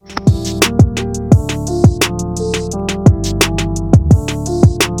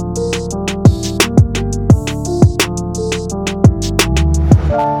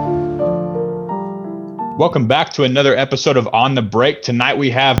welcome back to another episode of On the Break. Tonight we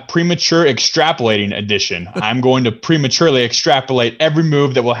have Premature Extrapolating Edition. I'm going to prematurely extrapolate every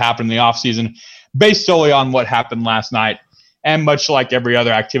move that will happen in the offseason based solely on what happened last night. And much like every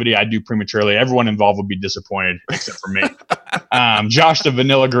other activity I do prematurely, everyone involved will be disappointed except for me. Josh the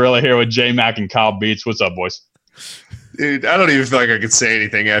Vanilla Gorilla here with J-Mac and Kyle Beats. What's up, boys? Dude, I don't even feel like I could say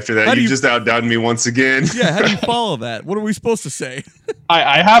anything after that. You just outdone me once again. Yeah, how do you follow that? What are we supposed to say?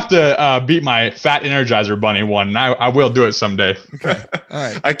 I have to beat my fat Energizer Bunny one, and I will do it someday. Okay, all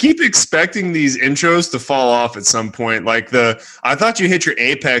right. I keep expecting these intros to fall off at some point. Like I thought you hit your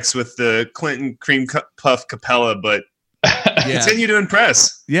apex with the Clinton Cream Puff Capella, but continue to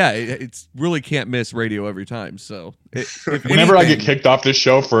impress. Yeah, it's really can't miss radio every time. So whenever I get kicked off this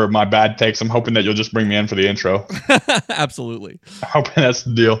show for my bad takes, I'm hoping that you'll just bring me in for the intro. Absolutely. I'm hoping that's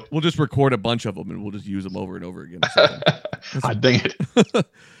the deal. We'll just record a bunch of them and we'll just use them over and over again. Dang it.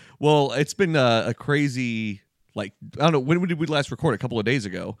 Well, it's been a crazy, I don't know, when did we last record? A couple of days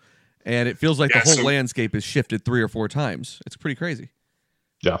ago. And it feels like the whole landscape has shifted 3 or 4 times. It's pretty crazy.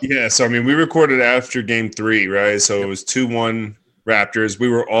 Yeah. So, I mean, we recorded after game 3, right? So It was 2-1 Raptors. We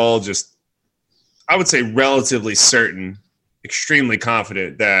were all just, I would say, relatively certain, extremely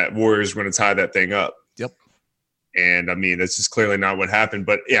confident that Warriors were going to tie that thing up. Yep. And, I mean, that's just clearly not what happened.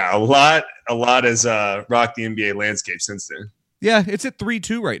 But, yeah, a lot has rocked the NBA landscape since then. Yeah, it's at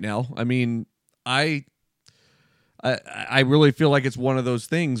 3-2 right now. I mean, I really feel like it's one of those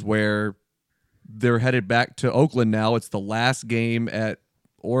things where they're headed back to Oakland now. It's the last game at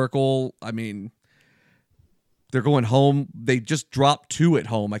Oracle. I mean, they're going home. They just dropped 2 at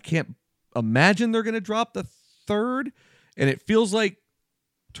home. I can't imagine they're going to drop the 3rd. And it feels like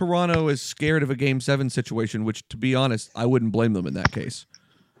Toronto is scared of a Game 7 situation, which, to be honest, I wouldn't blame them in that case.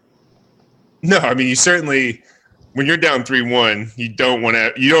 No, I mean, you certainly, when you're down 3-1, you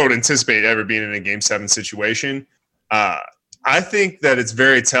don't anticipate ever being in a Game 7 situation. I think that it's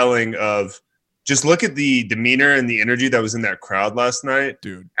very telling of just look at the demeanor and the energy that was in that crowd last night,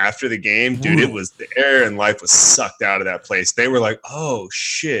 dude. After the game, dude, it was the air and life was sucked out of that place. They were like, "Oh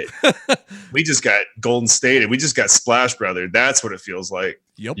shit, we just got Golden State and we just got Splash Brother." That's what it feels like.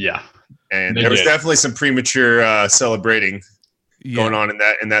 Yep. Yeah. And there was definitely some premature celebrating going on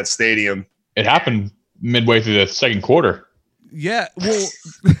in that stadium. It happened midway through the second quarter. Yeah. Well,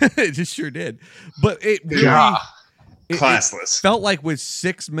 it just sure did. But it really. Classless. It felt like with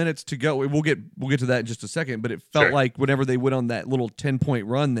 6 minutes to go, we'll get to that in just a second, but it felt like whenever they went on that little 10-point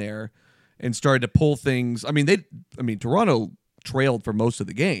run there and started to pull things, Toronto trailed for most of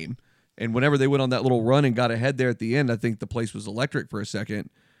the game, and whenever they went on that little run and got ahead there at the end, I think the place was electric for a second,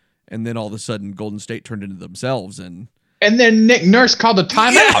 and then all of a sudden Golden State turned into themselves, and then Nick Nurse called a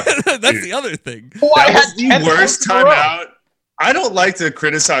timeout. Yeah, that's the other thing. That was the worst timeout. I don't like to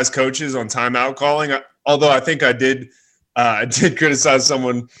criticize coaches on timeout calling, although I think I did criticize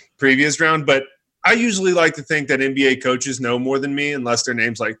someone previous round, but I usually like to think that NBA coaches know more than me unless their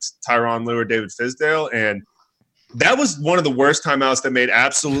names like Tyronn Lue or David Fizdale, and that was one of the worst timeouts that made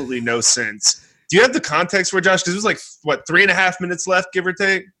absolutely no sense. Do you have the context for Josh? Because it was 3.5 minutes left, give or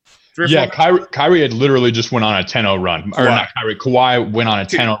take? Yeah, Kyrie had literally just went on a 10-0 run. Or not Kyrie, Kawhi went on a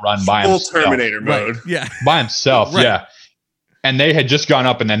 10-0 run by himself. Full Terminator mode. Right. Yeah. By himself, yeah. And they had just gone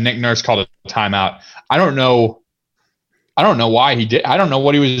up, and then Nick Nurse called a timeout. I don't know why he did. I don't know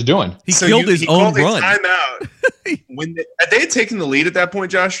what he was doing. He killed his own run. Timeout. They had taken the lead at that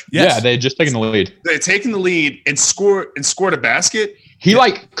point, Josh? Yes. Yeah, they had just taken the lead. They had taken the lead and scored a basket. He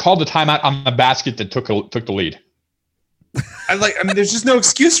called the timeout on the basket that took the lead. There's just no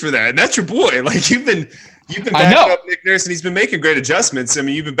excuse for that. And that's your boy. You've been backing up Nick Nurse, and he's been making great adjustments. I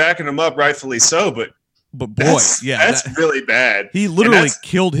mean, you've been backing him up, rightfully so, but boy, that's really bad. He literally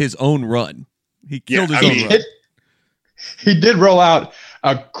killed his own run. He killed his own run. He did roll out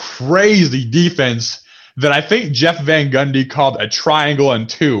a crazy defense that I think Jeff Van Gundy called a triangle and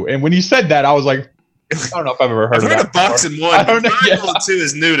 2. And when he said that, I was like, I don't know if I've ever heard of that. I've heard of box and 1. Triangle and 2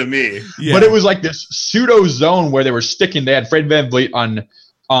 is new to me. Yeah. But it was like this pseudo zone where they were sticking. They had Fred VanVleet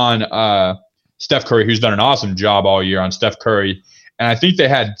on Steph Curry, who's done an awesome job all year on Steph Curry. And I think they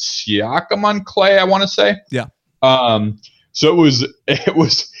had Siakam on Clay, I want to say. Yeah. So it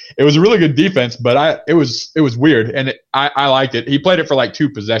was a really good defense, but it was weird, and I liked it. He played it for 2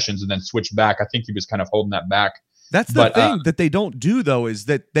 possessions and then switched back. I think he was kind of holding that back. That's the thing that they don't do, though, is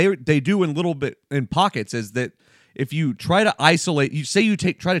that they do in little bit in pockets. Is that if you try to isolate, you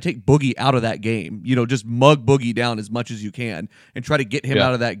try to take Boogie out of that game, just mug Boogie down as much as you can and try to get him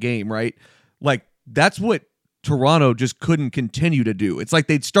out of that game, right? That's what Toronto just couldn't continue to do. It's like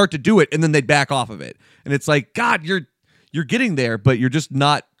they'd start to do it and then they'd back off of it, and it's like, God, you're you're getting there, but you're just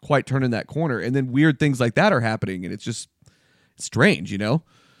not quite turning that corner. And then weird things like that are happening, and it's strange,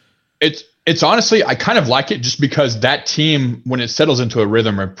 It's honestly, I kind of like it just because that team, when it settles into a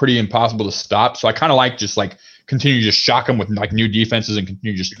rhythm, are pretty impossible to stop. So I kind of like just like continue to just shock them with like new defenses and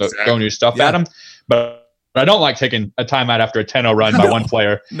continue just throw new stuff at them. But I don't like taking a timeout after a 10-0 run by one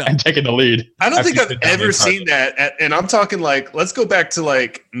player and taking the lead. I don't think I've ever seen that. And I'm talking like, let's go back to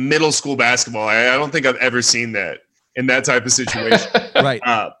like middle school basketball. I don't think I've ever seen that in that type of situation. Right.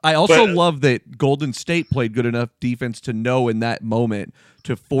 I also love that Golden State played good enough defense to know in that moment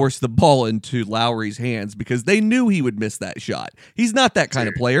to force the ball into Lowry's hands because they knew he would miss that shot. He's not that kind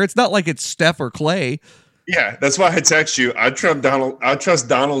of player. It's not like it's Steph or Clay. Yeah, that's why I text you. I trust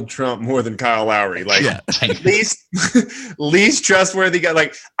Donald Trump more than Kyle Lowry. Like least trustworthy guy.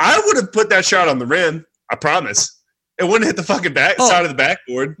 Like I would have put that shot on the rim. I promise. It wouldn't hit the fucking side of the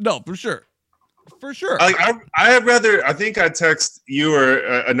backboard. No, for sure. For sure. I think I text you or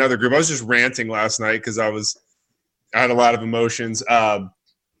another group. I was just ranting last night because I had a lot of emotions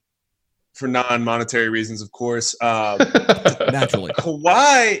for non-monetary reasons, of course. Naturally.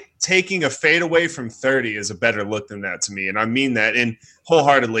 Kawhi taking a fadeaway from 30 is a better look than that to me, and I mean that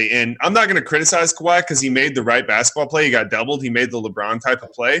wholeheartedly. And I'm not going to criticize Kawhi because he made the right basketball play. He got doubled. He made the LeBron type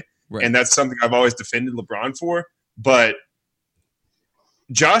of play, and that's something I've always defended LeBron for. But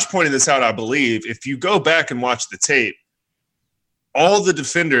Josh pointed this out, I believe. If you go back and watch the tape, all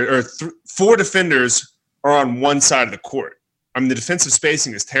the four defenders are on one side of the court. I mean, the defensive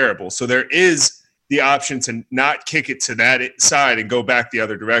spacing is terrible. So there is the option to not kick it to that side and go back the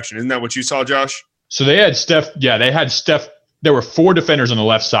other direction. Isn't that what you saw, Josh? So they had Steph. Yeah, they had Steph. There were four defenders on the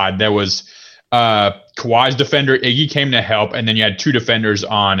left side. There was Kawhi's defender. Iggy came to help. And then you had two defenders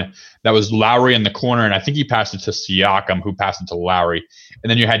that was Lowry in the corner. And I think he passed it to Siakam, who passed it to Lowry. And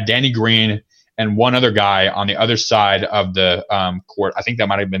then you had Danny Green and one other guy on the other side of the court. I think that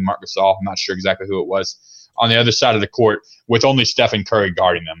might have been Marc Gasol. I'm not sure exactly who it was. On the other side of the court with only Steph and Curry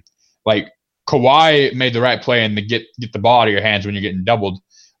guarding them. Like Kawhi made the right play and to get the ball out of your hands when you're getting doubled,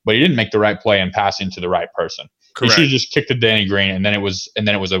 but he didn't make the right play and passing to the right person. Correct. He should have just kicked to Danny Green and then it was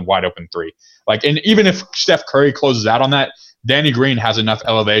a wide open three. Like, and even if Steph Curry closes out on that, Danny Green has enough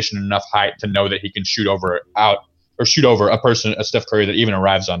elevation and enough height to know that he can shoot over a Steph Curry that even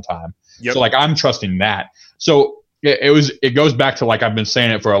arrives on time. Yep. So like I'm trusting that. So it goes back to like I've been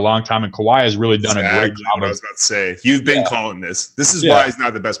saying it for a long time, and Kawhi has really done a great job. What I was about to say, you've been calling this. This is why he's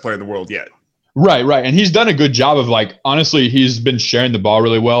not the best player in the world yet. Right, and he's done a good job of like honestly, he's been sharing the ball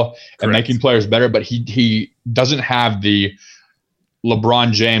really well and making players better. But he doesn't have the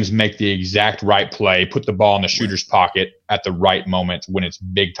LeBron James make the exact right play, put the ball in the shooter's pocket at the right moment when it's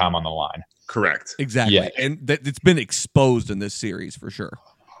big time on the line. Correct. Exactly, and it's been exposed in this series for sure.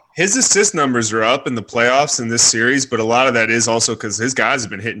 His assist numbers are up in the playoffs in this series, but a lot of that is also because his guys have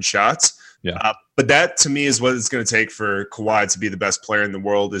been hitting shots. Yeah. But that, to me, is what it's going to take for Kawhi to be the best player in the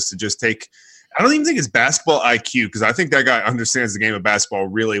world is to just take – I don't even think it's basketball IQ because I think that guy understands the game of basketball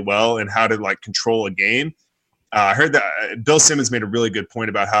really well and how to, like, control a game. I heard that Bill Simmons made a really good point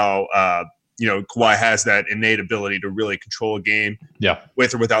about how, Kawhi has that innate ability to really control a game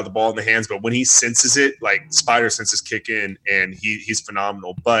with or without the ball in the hands. But when he senses it, like spider senses kick in and he's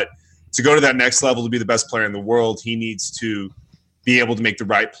phenomenal. But to go to that next level, to be the best player in the world, he needs to be able to make the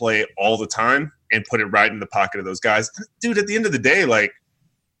right play all the time and put it right in the pocket of those guys. Dude, at the end of the day, like,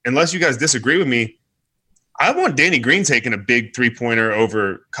 unless you guys disagree with me, I want Danny Green taking a big three-pointer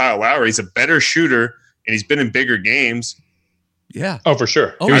over Kyle Lowry. He's a better shooter, and he's been in bigger games. Yeah. Oh, for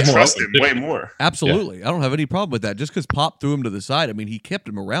sure. I trust him way more. Absolutely. Yeah. I don't have any problem with that. Just because Pop threw him to the side, I mean, he kept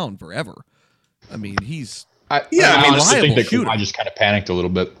him around forever. I mean, he's I honestly think that Kawhi just kind of panicked a little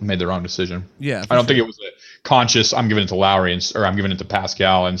bit, made the wrong decision. Yeah. I don't think it was a conscious, I'm giving it to Lowry or I'm giving it to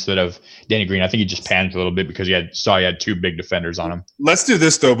Pascal instead of Danny Green. I think he just panicked a little bit because he had two big defenders on him. Let's do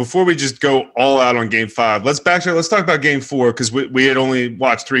this, though. Before we just go all out on Game 5, let's talk about Game 4 because we had only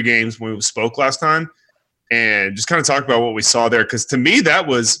watched 3 games when we spoke last time. And just kind of talk about what we saw there. Because to me, that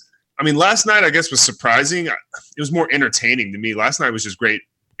was – I mean, last night, I guess, was surprising. It was more entertaining to me. Last night was just great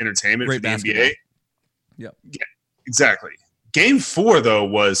entertainment for the NBA. Yep. Yeah, exactly. Game 4, though,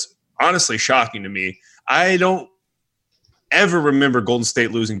 was honestly shocking to me. I don't ever remember Golden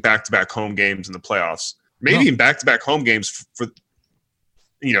State losing back-to-back home games in the playoffs. Maybe even back-to-back home games for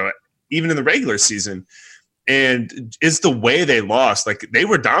even in the regular season. And it's the way they lost. Like, they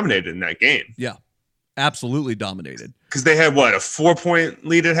were dominated in that game. Yeah. Absolutely dominated. Because they had, a 4-point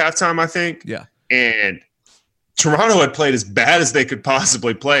lead at halftime, I think? Yeah. And Toronto had played as bad as they could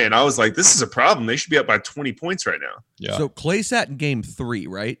possibly play. And I was like, this is a problem. They should be up by 20 points right now. Yeah. So Clay sat in Game 3,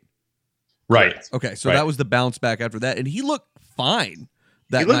 right? Right. Correct. Okay, so Right. that was the bounce back after that, and he looked fine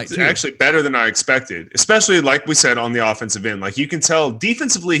that He night looked too. actually better than I expected, especially like we said on the offensive end. Like you can tell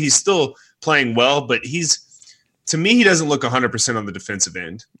defensively, he's still playing well, but to me, he doesn't look 100% on the defensive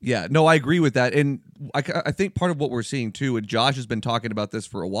end. Yeah, no, I agree with that, and I think part of what we're seeing too, and Josh has been talking about this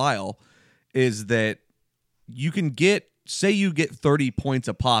for a while, is that you can say you get 30 points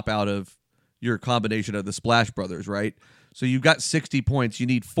a pop out of your combination of the Splash Brothers, right? So you've got 60 points. You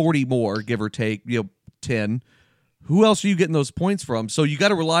need 40 more, give or take, 10. Who else are you getting those points from? So you got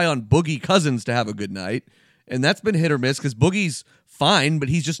to rely on Boogie Cousins to have a good night, and that's been hit or miss because Boogie's fine, but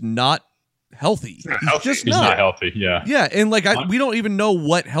he's just not healthy. He's not healthy. Yeah. Yeah, and we don't even know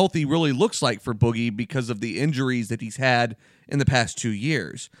what healthy really looks like for Boogie because of the injuries that he's had in the past 2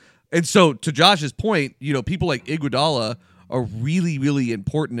 years. And so, to Josh's point, people like Iguodala are really, really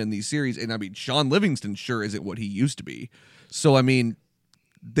important in these series. And I mean, Sean Livingston sure isn't what he used to be. So, I mean,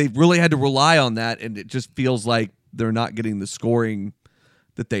 they've really had to rely on that, and it just feels like they're not getting the scoring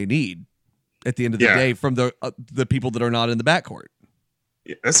that they need at the end of the day from the people that are not in the backcourt.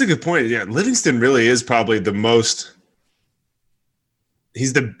 Yeah, that's a good point. Yeah, Livingston really is probably the most.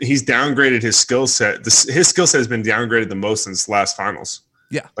 He's downgraded his skill set. His skill set has been downgraded the most since last finals.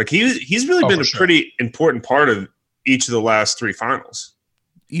 Yeah, like he's really been a pretty important part of each of the last 3 finals.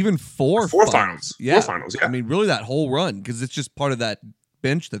 Even four finals. Yeah. 4 finals. Yeah, I mean, really that whole run because it's just part of that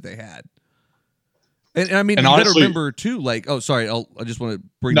bench that they had. And I mean, you honestly, better remember too. I just want to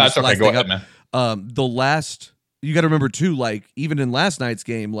bring no, this it's last okay. Go thing ahead, up. Man. You got to remember too. Even in last night's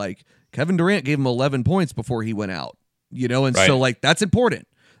game, Kevin Durant gave him 11 points before he went out. And right. so that's important.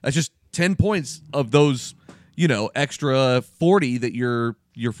 That's just 10 points of those, extra 40 that your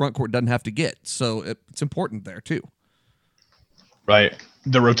front court doesn't have to get. So it's important there too. Right.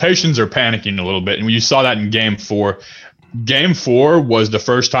 The rotations are panicking a little bit, and you saw that in Game 4. Game 4 was the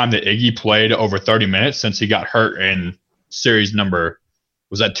first time that Iggy played over 30 minutes since he got hurt in series number,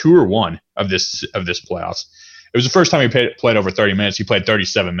 was that 2 or 1 of this playoffs? It was the first time he played over 30 minutes. He played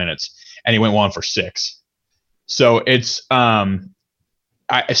 37 minutes, and he went 1 for 6. So it's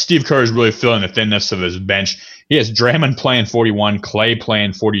Steve Kerr is really feeling the thinness of his bench. He has Draymond playing 41, Clay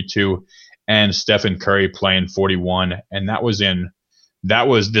playing 42, and Stephen Curry playing 41, and that was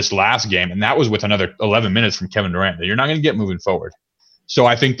this last game, and that was with another 11 minutes from Kevin Durant that you're not going to get moving forward. So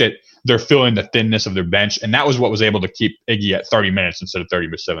I think that they're feeling the thinness of their bench, and that was what was able to keep Iggy at 30 minutes instead of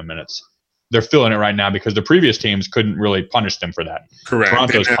 37 minutes. They're feeling it right now because the previous teams couldn't really punish them for that. Correct.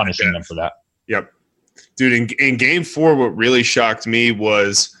 Toronto's punishing them for that. Yep. Dude, in Game 4, what really shocked me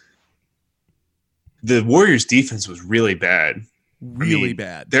was the Warriors' defense was really bad. Really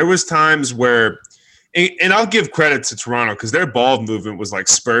bad. There was times where – and I'll give credit to Toronto because their ball movement was like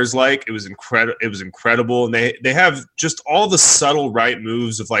Spurs-like. It was incredible. And they have just all the subtle right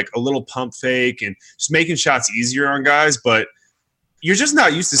moves of like a little pump fake and just making shots easier on guys. But you're just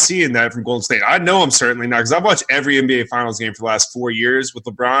not used to seeing that from Golden State. I know I'm certainly not because I've watched every NBA Finals game for the last 4 years with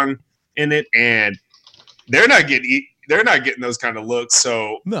LeBron in it, and they're not getting those kind of looks.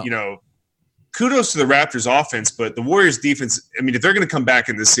 So, kudos to the Raptors offense, but the Warriors defense, I mean, if they're going to come back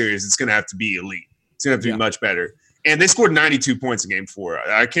in this series, it's going to have to be elite. It's going to have to be much better. And they scored 92 points in Game 4.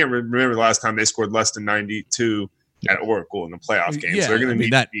 I can't remember the last time they scored less than 92 at Oracle in the playoff game. Yeah, so they're going to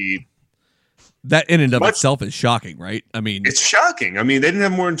need that, to be – that in and of itself is shocking, right? I mean – it's shocking. I mean, they didn't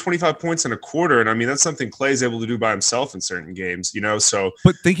have more than 25 points in a quarter, and I mean, that's something Clay's able to do by himself in certain games, so –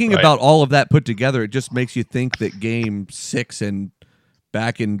 But thinking about all of that put together, it just makes you think that Game 6 and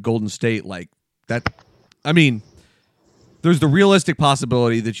back in Golden State, like that – I mean – there's the realistic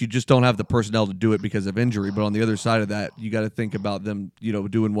possibility that you just don't have the personnel to do it because of injury. But on the other side of that, you got to think about them,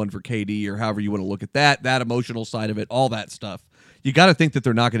 doing one for KD or however you want to look at that emotional side of it, all that stuff. You got to think that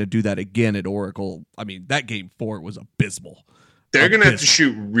they're not going to do that again at Oracle. I mean, that Game 4 was abysmal. They're going to have to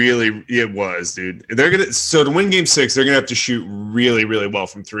shoot really – it was, dude. So to win Game 6, they're going to have to shoot really, really well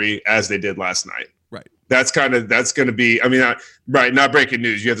from 3 as they did last night. Right. That's going to be – I mean, not breaking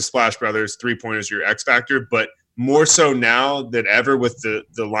news. You have the Splash Brothers, 3-pointers, your X factor, but – more so now than ever with the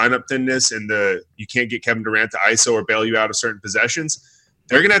lineup thinness and you can't get Kevin Durant to ISO or bail you out of certain possessions.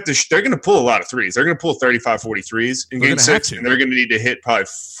 They're gonna pull a lot of threes. They're gonna pull 35, 40 threes in Game 6, and they're gonna need to hit probably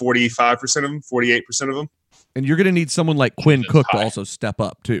 45% of them, 48% of them. And you're gonna need someone like Quinn Cook to also step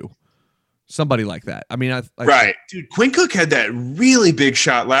up too. Somebody like that. I mean, right, dude. Quinn Cook had that really big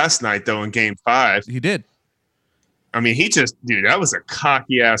shot last night though in Game 5. He did. I mean, that was a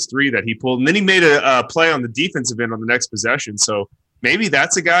cocky-ass 3 that he pulled. And then he made a play on the defensive end on the next possession. So maybe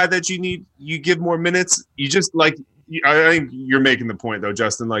that's a guy that you give more minutes. You just, I think you're making the point, though,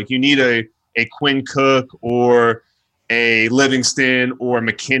 Justin. Like, you need a Quinn Cook or a Livingston or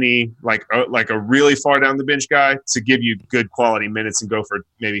McKinney, like a really far down the bench guy to give you good quality minutes and go for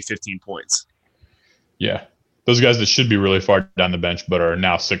maybe 15 points. Yeah. Those guys that should be really far down the bench but are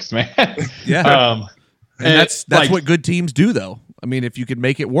now sixth man. Yeah. And that's like, what good teams do, though. I mean, if you could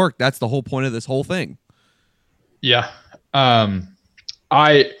make it work, that's the whole point of this whole thing. Yeah. I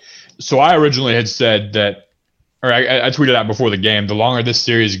originally had said that, or I tweeted out before the game, the longer this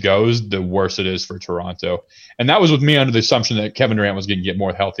series goes, the worse it is for Toronto. And that was with me under the assumption that Kevin Durant was going to get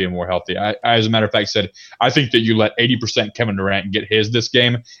more healthy and more healthy. I, as a matter of fact, said, I think that you let 80% Kevin Durant get his this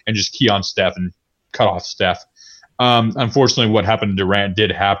game and just key on Steph and cut off Steph. Unfortunately, what happened to Durant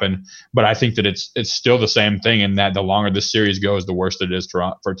did happen, but I think that it's still the same thing in that the longer this series goes, the worse it is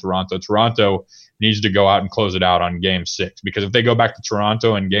for Toronto. Toronto needs to go out and close it out on Game 6, because if they go back to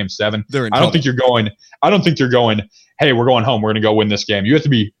Toronto in Game 7, I don't think you're going. Hey, we're going home. We're going to go win this game. You have to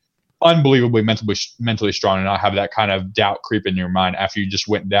be unbelievably mentally strong and not have that kind of doubt creep in your mind after you just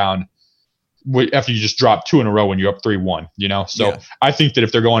went down. After you just dropped 2 in a row when you're up 3-1. So I think that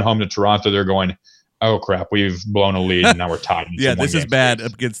if they're going home to Toronto, they're going, oh crap, we've blown a lead and now we're tied. Yeah, this is bad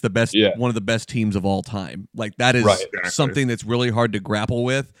against the best, one of the best teams of all time. Like that is something that's really hard to grapple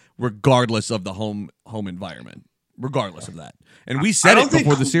with, regardless of the home environment. Regardless of that, and we said it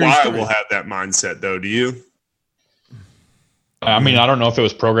before the series started. I will have that mindset, though. Do you? I mean, I don't know if it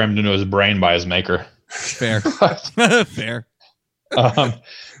was programmed into his brain by his maker. Fair, fair.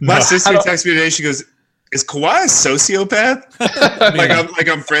 My sister texted me today. She goes, "Is Kawhi a sociopath?"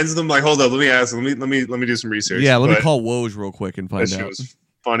 I'm friends with him. Like, hold up, let me ask. Let me do some research. Yeah, let me call Woj real quick and find out. That was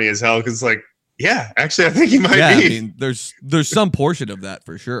funny as hell because, yeah, actually, I think he might be. I mean, there's some portion of that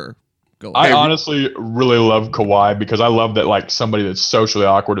for sure. I honestly really love Kawhi because I love that somebody that's socially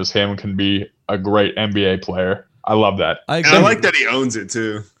awkward as him can be a great NBA player. I love that. I like that he owns it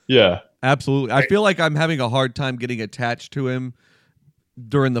too. Yeah, absolutely. I feel like I'm having a hard time getting attached to him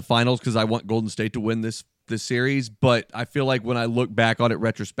during the finals because I want Golden State to win this series, but I feel like when I look back on it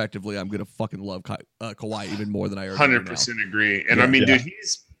retrospectively, I'm gonna fucking love Kawhi even more than I already 100% agree. And dude,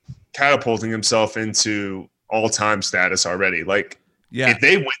 he's catapulting himself into all-time status already. If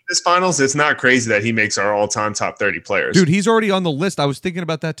they win this finals, it's not crazy that he makes our all-time top 30 players. Dude, he's already on the list. I was thinking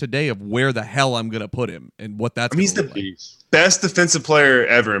about that today of where the hell I'm gonna put him and what that's. He's the best defensive player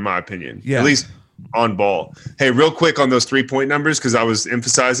ever, in my opinion. Yeah, at least on ball. Hey, real quick on those 3-point numbers, because I was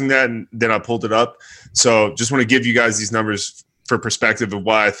emphasizing that and then I pulled it up. So just want to give you guys these numbers for perspective of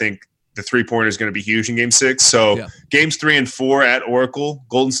why I think the 3-pointer is going to be huge in Game 6. So Games 3 and 4 at Oracle,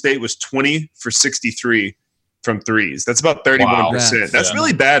 Golden State was 20 for 63 from threes. That's about 31%. Wow. That's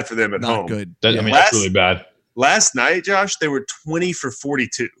really bad for them at home. Good. That's really bad. Last night, Josh, they were 20 for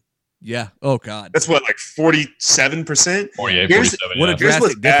 42. Yeah. Oh God. That's 47%. Oh yeah. 47. Here's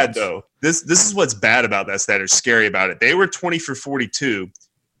what's bad though. This is what's bad about that stat or scary about it. They were 20 for 42.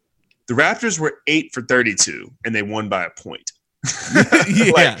 The Raptors were 8 for 32, and they won by a point.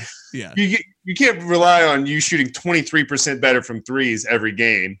 You can't rely on you shooting 23% better from threes every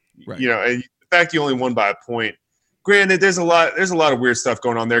game. Right. And the fact you only won by a point. Granted, there's a lot of weird stuff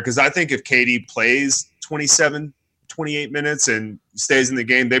going on there because I think if KD plays 27, 28 minutes and stays in the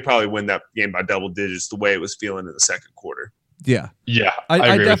game, they probably win that game by double digits the way it was feeling in the second quarter. Yeah. Yeah.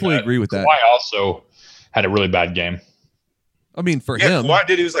 I definitely agree with that. Kawhi also had a really bad game. I mean, for him. Kawhi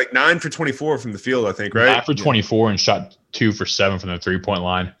did. He was 9 for 24 from the field, I think, right? 9 for 24 and shot 2 for 7 from the 3-point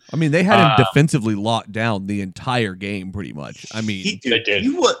line. I mean, they had him defensively locked down the entire game. Pretty much. I mean, they did. He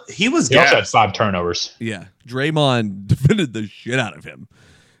was. He also had 5 turnovers. Yeah, Draymond defended the shit out of him.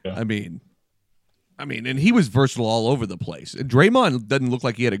 Yeah. I mean, and he was versatile all over the place. Draymond doesn't look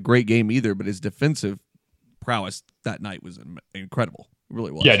like he had a great game either, but his defensive prowess that night was incredible. It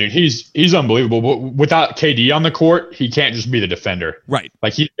really was. Yeah, dude, he's unbelievable. But without KD on the court, he can't just be the defender. Right.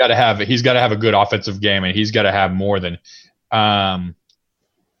 He's got to have a good offensive game, and he's got to have more than. Actually,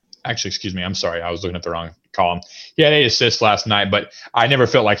 excuse me. I'm sorry. I was looking at the wrong column. He had 8 assists last night, but I never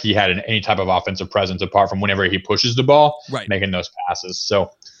felt like he had any type of offensive presence apart from whenever he pushes the ball, making those passes. So.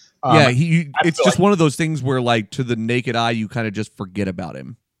 It's just one of those things where, to the naked eye, you kind of just forget about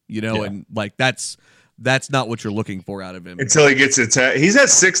him, and that's not what you're looking for out of him until he gets a tech. He's at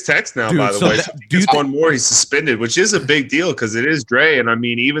 6 techs now, by the way. So he gets one more, he's suspended, which is a big deal because it is Dre. And I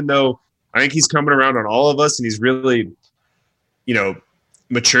mean, even though I think he's coming around on all of us, and he's really,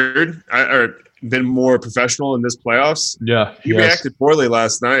 matured or been more professional in this playoffs. Yeah, he reacted poorly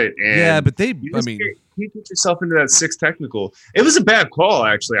last night. And but you put yourself into that 6 technical. It was a bad call,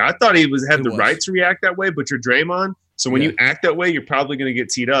 actually. I thought he had the right to react that way, but you're Draymond. So when you act that way, you're probably going to get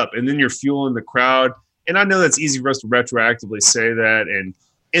teed up, and then you're fueling the crowd. And I know that's easy for us to retroactively say that, and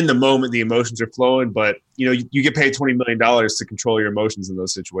in the moment, the emotions are flowing, but you get paid $20 million to control your emotions in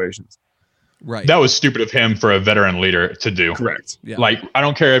those situations. Right. That was stupid of him for a veteran leader to do. Correct. Yeah. Like, I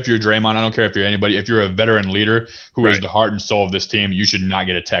don't care if you're Draymond. I don't care if you're anybody. If you're a veteran leader who is the heart and soul of this team, you should not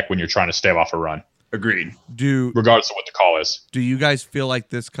get a tech when you're trying to stave off a run. Agreed. Regardless of what the call is. Do you guys feel like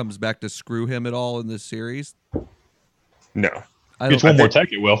this comes back to screw him at all in this series? No. Gets one more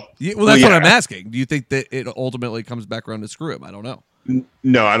tech, it will. Yeah, well, that's what I'm asking. Do you think that it ultimately comes back around to screw him? I don't know.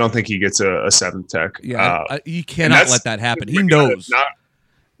 No, I don't think he gets a seventh tech. Yeah, you cannot let that happen. He knows.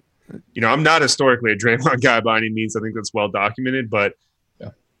 I'm not historically a Draymond guy by any means. I think that's well documented, but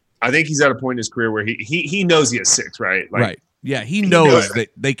I think he's at a point in his career where he knows he has 6, right? Like, right. Yeah, he knows that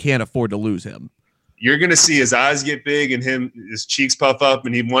they can't afford to lose him. You're going to see his eyes get big and his cheeks puff up,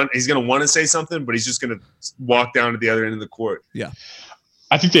 and he's going to want to say something, but he's just going to walk down to the other end of the court. Yeah.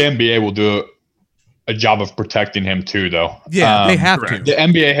 I think the NBA will do a job of protecting him too, though. Yeah, they have to. The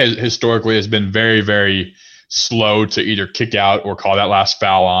NBA historically has been very, very slow to either kick out or call that last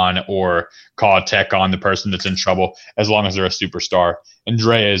foul on or call a tech on the person that's in trouble as long as they're a superstar. And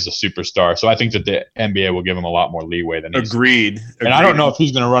Dre is a superstar. So I think that the NBA will give him a lot more leeway than he's. Agreed. And I don't know if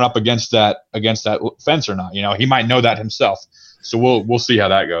he's going to run up against that fence or not. He might know that himself. So we'll see how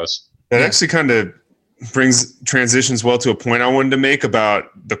that goes. That actually kind of transitions well to a point I wanted to make about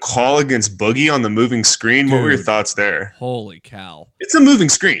the call against Boogie on the moving screen. What were your thoughts there? Holy cow. It's a moving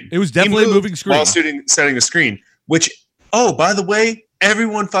screen. It was definitely a moving screen. While setting a screen, which, by the way,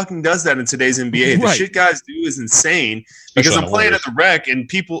 everyone fucking does that in today's NBA. The shit guys do is insane because I'm playing at the Rec and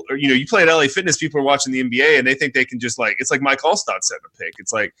people, you play at LA Fitness, people are watching the NBA and they think they can just it's like Mike Allstott setting a pick.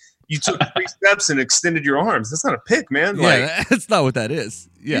 It's like you took 3 steps and extended your arms. That's not a pick, man. Yeah, that's not what that is.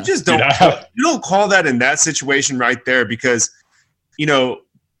 Yeah. You just don't call that in that situation right there because,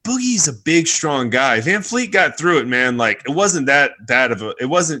 Boogie's a big, strong guy. Van Fleet got through it, man. Like, it wasn't that bad it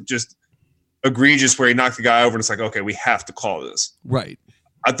wasn't just egregious where he knocked the guy over and it's like, okay, we have to call this. Right.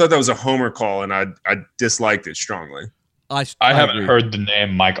 I thought that was a homer call and I disliked it strongly. I haven't heard the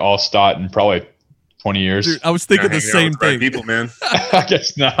name Mike Allstott in probably 20 years. Dude, I was thinking the same thing. People, man. I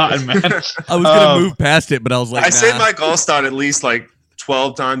guess not, man. I was going to move past it, but I was like, I say Mike Allstott at least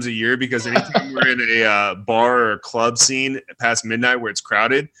 12 times a year because anytime we're in a bar or club scene past midnight where it's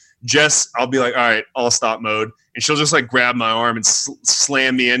crowded, I'll be like, all right, Allstott mode. And she'll just grab my arm and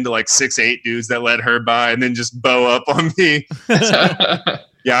slam me into 6'8" dudes that let her by and then just bow up on me.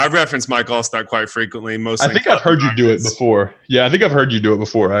 Yeah, I've referenced Mike Allstott quite frequently. Mostly, I think I've heard you do it before. Yeah, I think I've heard you do it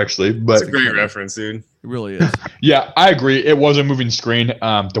before, actually. But it's a great reference, dude. It really is. Yeah, I agree. It was a moving screen.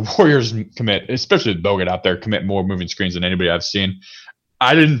 The Warriors commit, especially with Bogut out there, commit more moving screens than anybody I've seen.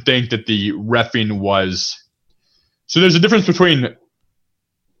 I didn't think that the reffing was. So there's a difference between.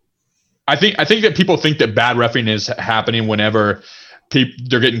 I think that people think that bad reffing is happening whenever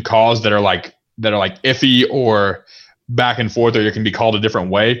they're getting calls that are iffy or back and forth, or it can be called a different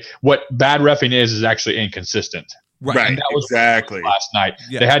way. What bad reffing is actually inconsistent. Right. And that was exactly last night.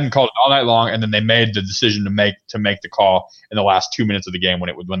 Yeah. They hadn't called it all night long, and then they made the decision to make the call in the last 2 minutes of the game when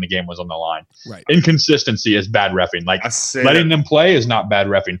the game was on the line. Right. Inconsistency is bad reffing. Letting them play is not bad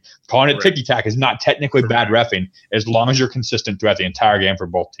reffing. Calling it ticky tack is not technically bad reffing as long as you're consistent throughout the entire game for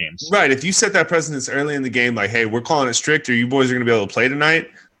both teams. Right. If you set that precedence early in the game, hey, we're calling it strict, or you boys are going to be able to play tonight.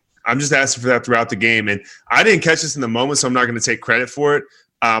 I'm just asking for that throughout the game. And I didn't catch this in the moment, so I'm not going to take credit for it.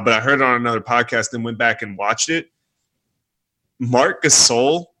 But I heard it on another podcast and went back and watched it. Marc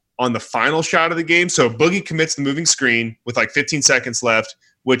Gasol on the final shot of the game. So Boogie commits the moving screen with 15 seconds left,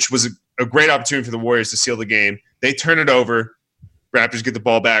 which was a great opportunity for the Warriors to seal the game. They turn it over. Raptors get the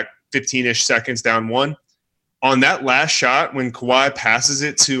ball back 15-ish seconds down 1. On that last shot, when Kawhi passes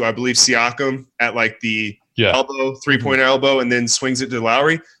it to, I believe, Siakam at the elbow, 3-pointer elbow, and then swings it to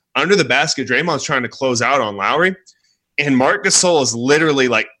Lowry, under the basket, Draymond's trying to close out on Lowry. And Marc Gasol is literally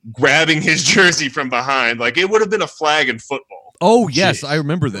grabbing his jersey from behind. It would have been a flag in football. Oh, yes. I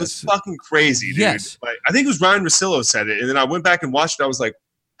remember this. It was fucking crazy, dude. Yes. I think it was Ryan Russillo said it. And then I went back and watched it. I was like,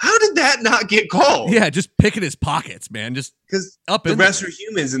 how did that not get called? Yeah, just picking his pockets, man. Just because the rest are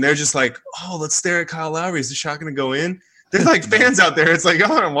humans. And they're just let's stare at Kyle Lowry. Is the shot going to go in? There's fans out there. It's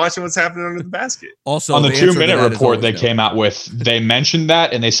I'm watching what's happening under the basket. Also, on the 2-minute report they came out with, they mentioned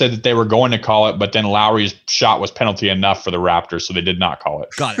that and they said that they were going to call it, but then Lowry's shot was penalty enough for the Raptors, so they did not call it.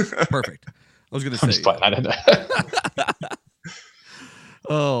 Got it. Perfect. I was going to say. I'm just playing that in there.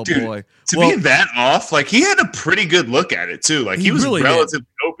 Oh, dude, boy. To be that off, he had a pretty good look at it, too. He was really relatively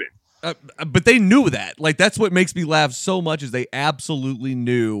open. But they knew that. That's what makes me laugh so much is they absolutely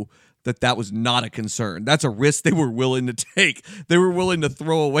knew that was not a concern. That's a risk they were willing to take. They were willing to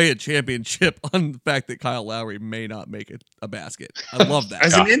throw away a championship on the fact that Kyle Lowry may not make a basket. I love that.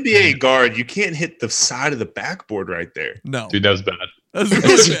 As an NBA guard, you can't hit the side of the backboard right there. No. Dude, that was bad. That was It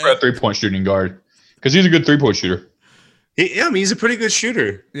really was bad. for a 3-point shooting guard because he's a good 3-point shooter. He's a pretty good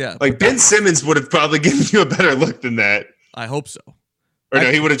shooter. Yeah. Like Ben Simmons would have probably given you a better look than that. I hope so. Or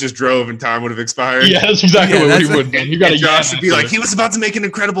no, he would have just drove and time would have expired. Yeah, that's exactly Yeah, what that's he would. You got to Josh would be like, he was about to make an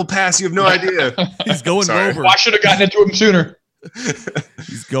incredible pass. You have no idea. He's going Sorry. Rover. I should have gotten into him sooner.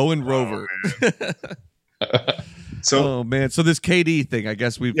 He's going Rover. So, Oh man. So this KD thing, I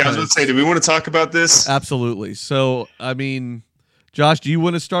guess we've yeah, I was going to say, do we want to talk about this? absolutely. So I mean, Josh, do you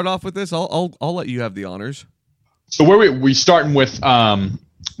want to start off with this? I'll let you have the honors. So where we starting with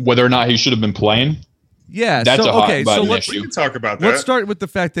whether or not he should have been playing? Yeah. That's so a hot okay. button So let's issue. We can talk about that. let's start with the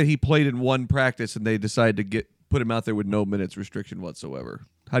fact that he played in one practice and they decided to put him out there with no minutes restriction whatsoever.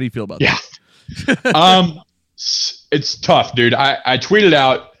 How do you feel about Yeah. that? It's tough, dude. I tweeted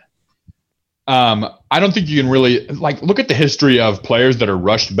out. I don't think you can really look at the history of players that are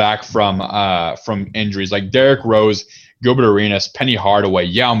rushed back from injuries, like Derrick Rose, Gilbert Arenas, Penny Hardaway,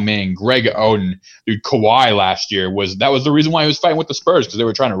 Yao Ming, Greg Oden, dude. Kawhi last year was the reason why he was fighting with the Spurs because they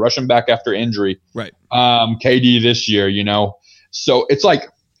were trying to rush him back after injury. Right. KD this year, so it's like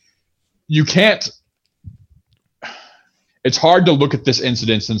you can't. It's hard to look at this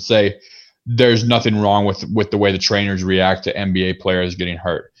incident and say there's nothing wrong with the way the trainers react to NBA players getting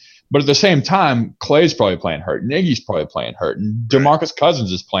hurt. But at the same time, Clay's probably playing hurt. Nagy's probably playing hurt. And DeMarcus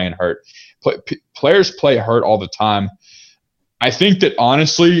Cousins is playing hurt. Players play hurt all the time. I think that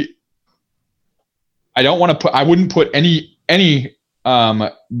honestly, I wouldn't put any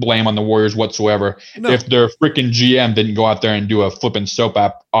blame on the Warriors whatsoever if their freaking GM didn't go out there and do a flipping soap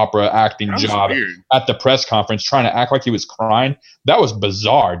opera acting job at the press conference trying to act like he was crying. That was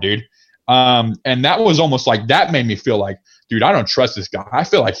bizarre, dude. And that was almost like that made me feel like, dude, I don't trust this guy. I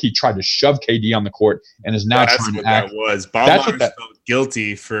feel like he tried to shove KD on the court and is now trying to act. That was. Bob Myers felt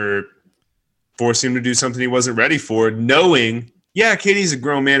guilty for forcing him to do something he wasn't ready for, knowing, KD's a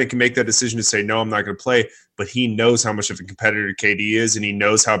grown man and can make that decision to say, no, I'm not going to play. But he knows how much of a competitor KD is, and he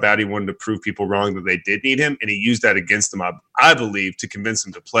knows how bad he wanted to prove people wrong that they did need him, and he used that against them, I believe, to convince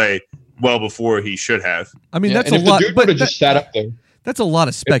him to play well before he should have. I mean, that's a lot. But just sat up there. That's a lot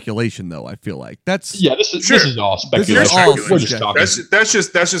of speculation, though. I feel like this is all speculation. We're just talking. That's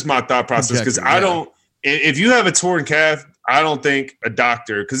just my thought process because I don't. If you have a torn calf, I don't think a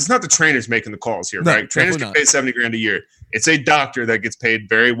doctor, because it's not the trainers making the calls here, right? Trainers get paid $70,000 a year. It's a doctor that gets paid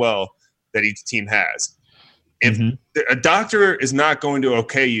very well that each team has. If a doctor is not going to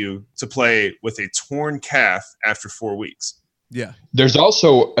okay you to play with a torn calf after 4 weeks. Yeah. There's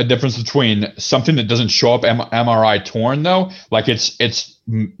also a difference between something that doesn't show up MRI torn though, like it's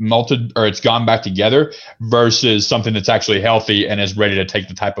melted or it's gone back together, versus something that's actually healthy and is ready to take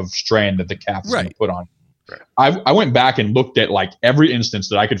the type of strain that the calf is going to put on. Right. I went back and looked at like every instance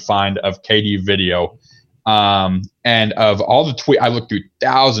that I could find of KD video, and of all the tweets. I looked through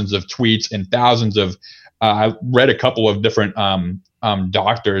thousands of tweets and thousands of. I read a couple of different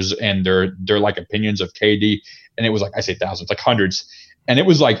doctors and their like opinions of KD. And it was like, I say thousands, like hundreds. And it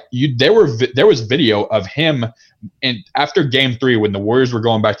was like there was video of him, and after game 3, when the Warriors were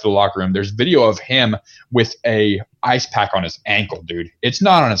going back to the locker room, there's video of him with a ice pack on his ankle, dude. It's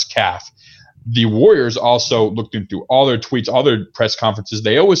not on his calf. The Warriors also looked through all their tweets, all their press conferences.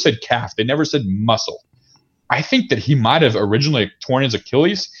 They always said calf. They never said muscle. I think that he might have originally torn his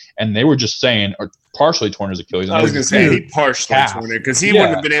Achilles, and they were just saying, or partially torn his Achilles. I was going to say he partially torn it because he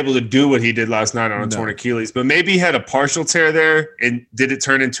wouldn't have been able to do what he did last night on a torn Achilles. But maybe he had a partial tear there, and did it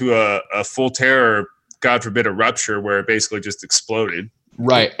turn into a full tear or, God forbid, a rupture where it basically just exploded?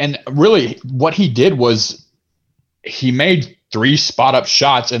 Right. And really what he did was he made 3 spot-up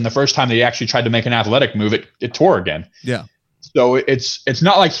shots, and the first time that he actually tried to make an athletic move, it tore again. Yeah. So it's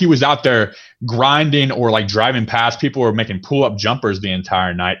not like he was out there grinding or like driving past people or making pull-up jumpers the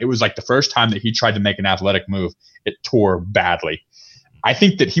entire night. It was like the first time that he tried to make an athletic move, it tore badly. I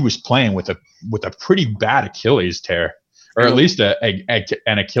think that he was playing with a pretty bad Achilles tear, or at least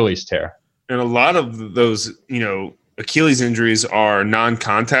an Achilles tear. And a lot of those, Achilles injuries are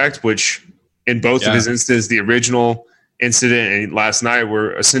non-contact, which in both of his instances, the original incident and last night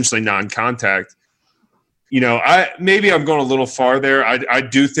were essentially non-contact. I'm going a little far there. I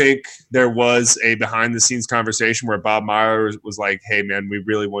do think there was a behind-the-scenes conversation where Bob Myers was like, "Hey, man, we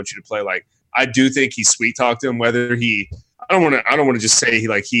really want you to play." Like, I do think he sweet-talked him. Whether I don't want to just say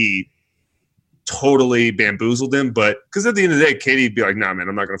he totally bamboozled him, but because at the end of the day, KD'd be like, "Nah, man,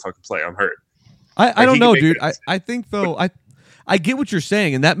 I'm not going to fucking play. I'm hurt." I don't know, dude. I think though I get what you're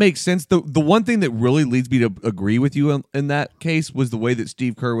saying, and that makes sense. The one thing that really leads me to agree with you in that case was the way that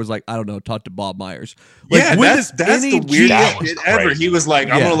Steve Kerr was like, I don't know, talk to Bob Myers. Like, yeah, that's the weirdest shit ever. He was like,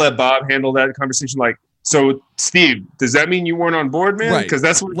 I'm going to let Bob handle that conversation. Like, so, Steve, does that mean you weren't on board, man? Because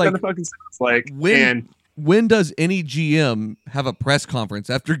that's what it kind of fucking sounds like. When does any GM have a press conference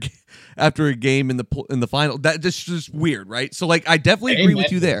after a game in the final? That just weird, right? So like, I definitely agree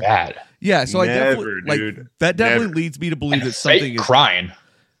with you there. Yeah, so Never, that definitely leads me to believe that something is crying.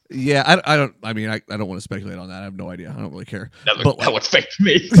 Yeah, I don't want to speculate on that. I have no idea. I don't really care. That looks fake to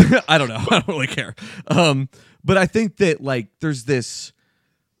me. I don't know. I don't really care. But I think that like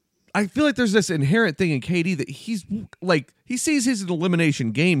I feel like there's this inherent thing in KD that he's like, he sees his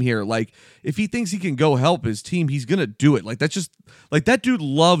elimination game here. Like, if he thinks he can go help his team, he's going to do it. Like, that's just, like, that dude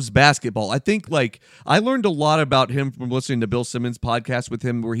loves basketball. I think, like, I learned a lot about him from listening to Bill Simmons' podcast with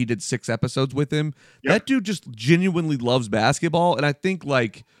him where he did 6 episodes with him. Yep. That dude just genuinely loves basketball. And I think,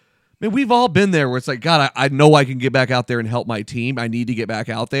 like, man, we've all been there where it's like, God, I know I can get back out there and help my team. I need to get back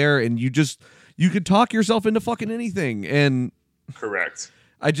out there. And you can talk yourself into fucking anything. And correct.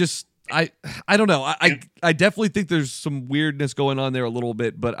 I don't know. I definitely think there's some weirdness going on there a little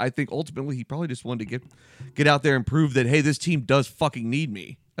bit, but I think ultimately he probably just wanted to get out there and prove that, hey, this team does fucking need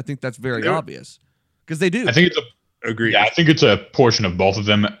me. I think that's very obvious because they do. I think Agreed. Yeah, I think it's a portion of both of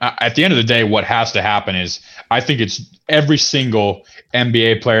them. At the end of the day, what has to happen is I think it's every single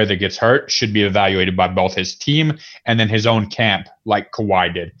NBA player that gets hurt should be evaluated by both his team and then his own camp, like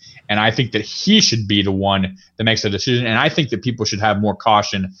Kawhi did. And I think that he should be the one that makes the decision. And I think that people should have more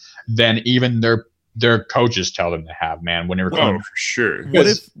caution than even their coaches tell them to have, man, when they were coming. Oh, for sure.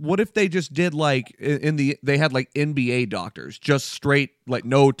 What if they just did like they had like NBA doctors, just straight, like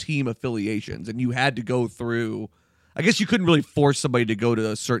no team affiliations, and you had to go through. I guess you couldn't really force somebody to go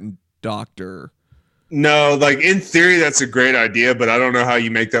to a certain doctor. No, like in theory, that's a great idea, but I don't know how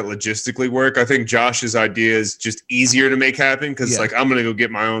you make that logistically work. I think Josh's idea is just easier to make happen because like I'm going to go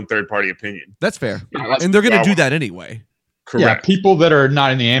get my own third-party opinion. That's fair. And they're going to do that anyway. Correct. Yeah, people that are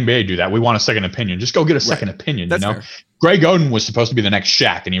not in the NBA do that. We want a second opinion. Just go get a second opinion, That's you know? Fair. Greg Oden was supposed to be the next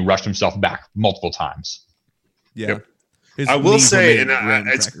Shaq, and he rushed himself back multiple times. Yeah. Yep. I will say, and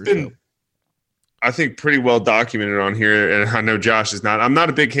it's been... I think pretty well documented on here, and I know Josh is not. I'm not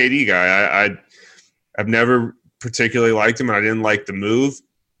a big KD guy. I've never particularly liked him, and I didn't like the move.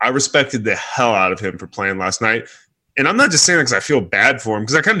 I respected the hell out of him for playing last night, and I'm not just saying that because I feel bad for him,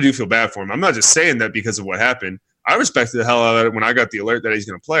 because I kind of do feel bad for him. I'm not just saying that because of what happened. I respected the hell out of it when I got the alert that he's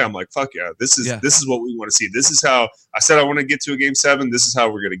going to play. I'm like, fuck yeah, this is what we want to see. This is how I said I want to get to a Game 7. This is how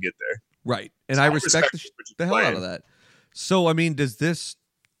we're going to get there. Right, and so I respect the hell out of that. So, I mean,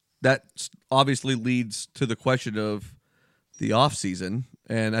 that obviously leads to the question of the off season,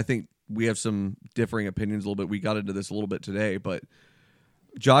 and I think we have some differing opinions a little bit. We got into this a little bit today, but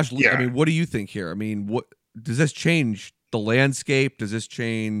Josh, I mean, what do you think here? I mean, what does this change the landscape? Does this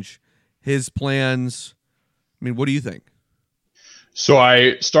change his plans? I mean, what do you think? So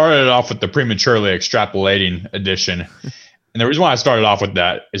I started off with the prematurely extrapolating edition, and the reason why I started off with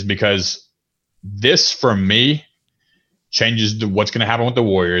that is because this, for me, changes what's going to happen with the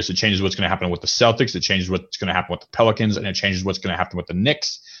Warriors. It changes what's going to happen with the Celtics. It changes what's going to happen with the Pelicans, and it changes what's going to happen with the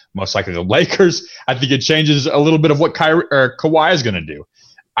Knicks. Most likely the Lakers. I think it changes a little bit of what Kawhi is going to do.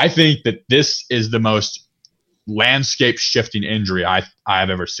 I think that this is the most landscape shifting injury I've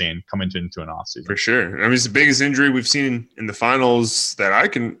ever seen come into an offseason. For sure. I mean, it's the biggest injury we've seen in the finals that I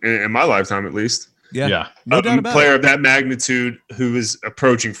can, in my lifetime at least. Yeah. No doubt about player it. of that magnitude who is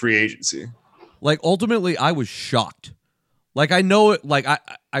approaching free agency. Like, ultimately, I was shocked. Like, I know it, like,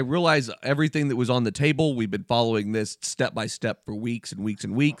 I realize everything that was on the table. We've been following this step by step for weeks and weeks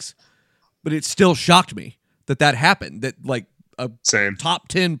and weeks, but it still shocked me that happened. That, like, a top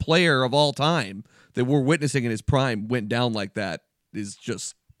 10 player of all time that we're witnessing in his prime went down like that is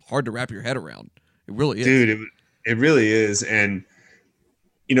just hard to wrap your head around. It really is. Dude, it really is. And,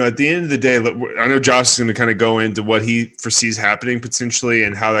 you know, at the end of the day, I know Josh is going to kind of go into what he foresees happening potentially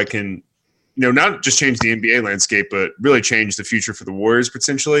and how that can, you know, not just change the NBA landscape, but really change the future for the Warriors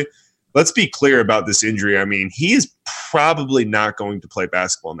potentially. Let's be clear about this injury. I mean, he is probably not going to play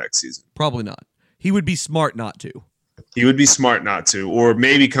basketball next season. Probably not. He would be smart not to. Or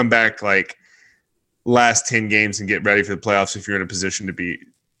maybe come back like last 10 games and get ready for the playoffs if you're in a position to be,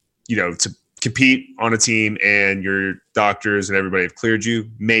 you know, to compete on a team and your doctors and everybody have cleared you.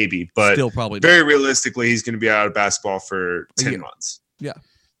 Maybe, but still probably very realistically, he's going to be out of basketball for 10 months. Yeah.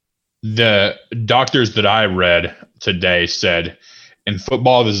 The doctors that I read today said in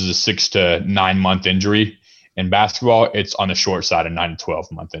football, this is a 6 to 9 month injury. In basketball, it's on the short side, a 9 to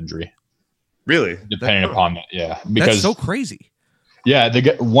 12 month injury. Really? Depending upon that. Yeah. Because that's so crazy. Yeah,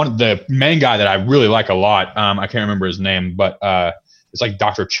 the main guy that I really like a lot. I can't remember his name, but it's like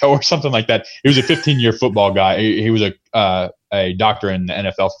Dr. Cho or something like that. He was a 15-year football guy. He was a doctor in the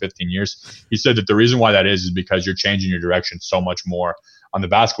NFL for 15 years. He said that the reason why that is because you're changing your direction so much more on the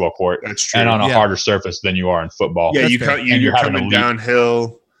basketball court and on a harder surface than you are in football. Yeah, you're coming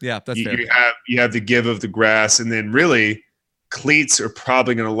downhill. Yeah, that's fair. You have the give of the grass, and then really cleats are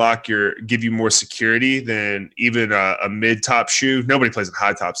probably going to give you more security than even a mid-top shoe. Nobody plays in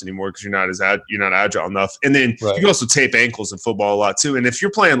high tops anymore because you're not agile enough. And then you can also tape ankles in football a lot too. And if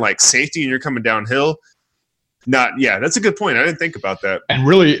you're playing like safety and you're coming downhill, that's a good point. I didn't think about that. And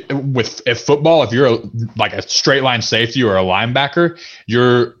really, if football, if you're like a straight line safety or a linebacker,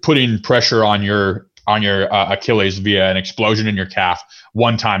 you're putting pressure on your Achilles via an explosion in your calf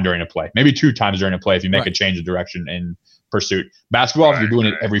one time during a play, maybe two times during a play if you make a change of direction in pursuit. Basketball, you're doing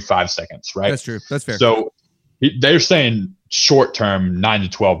it every 5 seconds, right? That's true. That's fair. So they're saying short term, 9 to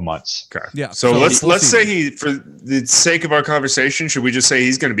 12 months. Okay. Yeah. So let's say for the sake of our conversation, should we just say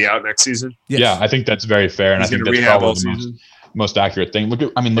he's going to be out next season? Yes. Yeah, I think that's very fair, and I think that's probably the most accurate thing. Look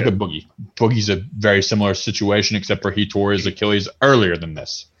at Boogie. Boogie's a very similar situation, except for he tore his Achilles earlier than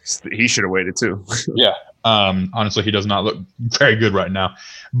this. He should have waited too. Yeah. Honestly, he does not look very good right now.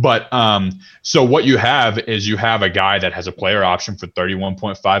 But so what you have is a guy that has a player option for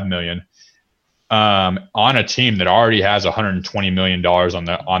 $31.5 million on a team that already has $120 million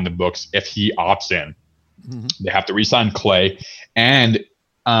on the books. If he opts in, they have to re-sign Clay, and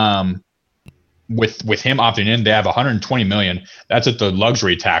with him opting in, they have $120 million. That's at the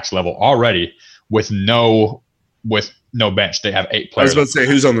luxury tax level already with no bench. They have 8 players. I was about to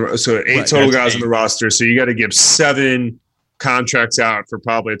say who's on the 8 total guys on the roster. So you got to give 7 contracts out for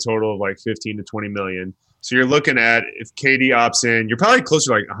probably a total of like 15 to 20 million. So you're looking at, if KD opts in, you're probably closer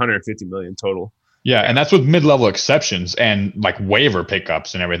to like 150 million total. Yeah, and that's with mid-level exceptions and like waiver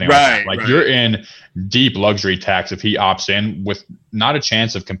pickups and everything. Right. Like you're in deep luxury tax if he opts in with not a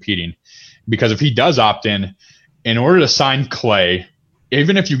chance of competing. Because if he does opt in order to sign Clay,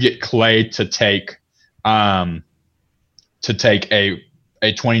 even if you get Clay to take a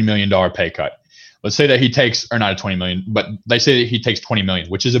 $20 million pay cut. Let's say that he takes, or not a $20 million, but they say that he takes $20 million,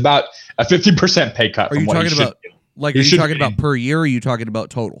 which is about a 50% pay cut. Are you talking about like? Are you talking about per year? Or are you talking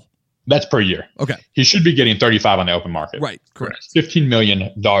about total? That's per year. Okay. He should be getting 35 on the open market. Right. Correct. $15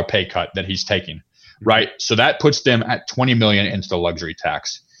 million pay cut that he's taking. Right. So that puts them at $20 million into the luxury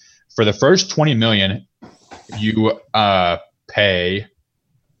tax. For the first $20 million, you pay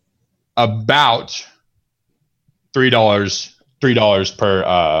about $3 per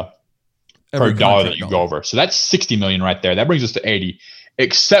dollar that you go over. So that's $60 million right there. That brings us to 80,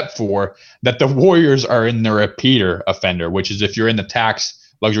 except for that the Warriors are in the repeater offender, which is if you're in the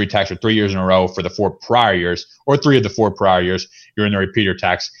luxury tax for 3 years in a row for the 4 prior years, or 3 of the 4 prior years, you're in the repeater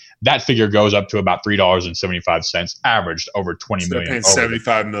tax. That figure goes up to about $3.75, averaged over $20 million. They're paying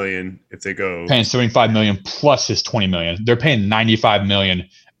 $75 million if they go. Paying $75 million plus his $20 million. They're paying $95 million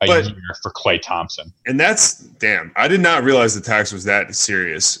a year for Klay Thompson. And I did not realize the tax was that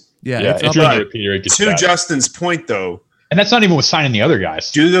serious. Yeah. If you're in the repeater, it gets to bad. Justin's point, though. And that's not even with signing the other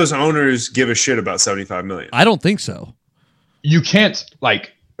guys. Do those owners give a shit about $75 million? I don't think so. You can't,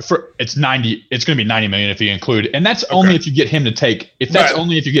 it's going to be $90 million if you include, and that's only if you get him to take,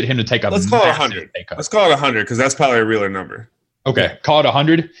 only if you get him to take a Let's call it 100. Let's call it 100 because that's probably a realer number. Okay. Call it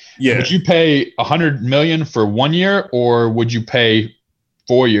 100. Yeah. Would you pay $100 million for 1 year, or would you pay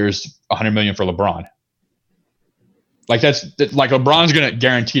 4 years, $100 million for LeBron? LeBron's going to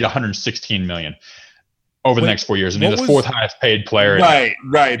guaranteed $116 million over the next 4 years, and he's the 4th highest paid player.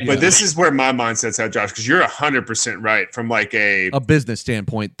 Right. But this is where my mindset's at, Josh, because you're 100% right from like a business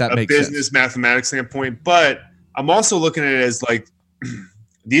standpoint. That makes sense. A business mathematics standpoint. But I'm also looking at it as like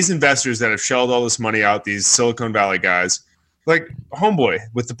these investors that have shelled all this money out, these Silicon Valley guys, like Homeboy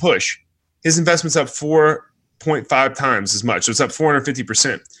with the push, his investment's up 4.5 times as much. So it's up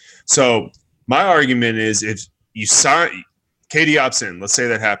 450%. So my argument is if you sign KD opts in, let's say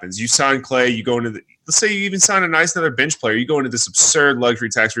that happens. You sign Clay, you go into let's say you even sign another bench player, you go into this absurd luxury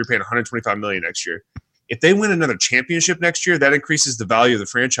tax where you're paying $125 million next year. If they win another championship next year, that increases the value of the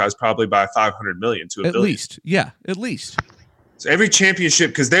franchise probably by $500 million to $1 billion. At least. Yeah, at least. So every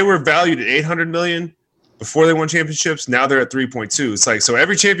championship, because they were valued at $800 million before they won championships, now they're at 3.2. It's like, so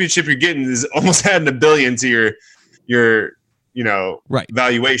every championship you're getting is almost adding $1 billion to your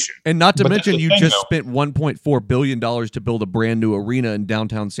valuation. And not to mention you just spent $1.4 billion to build a brand new arena in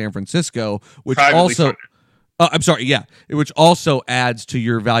downtown San Francisco, which which also adds to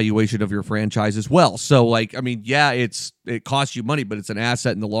your valuation of your franchise as well. So it costs you money, but it's an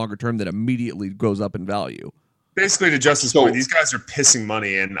asset in the longer term that immediately goes up in value. basically to Justin's point, these guys are pissing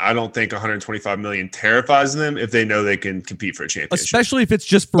money, and I don't think 125 million terrifies them if they know they can compete for a championship. Especially if it's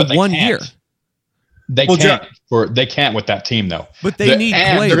just for 1 year. They can't with that team though. But they need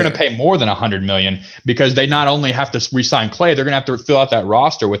Clay. They're going to pay more than $100 million because they not only have to re-sign Clay, they're going to have to fill out that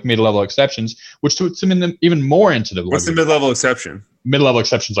roster with mid-level exceptions, which puts them even more into the. What's the mid-level exception? Mid-level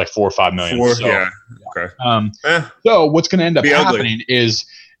exception is like $4 or $5 million. Okay. So what's going to end up happening is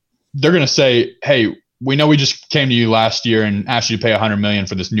they're going to say, "Hey, we know we just came to you last year and asked you to pay $100 million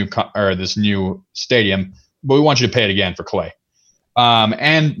for this new stadium, but we want you to pay it again for Clay."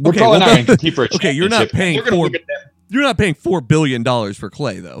 And we're probably not going to compete for a championship. You're not paying $4 billion for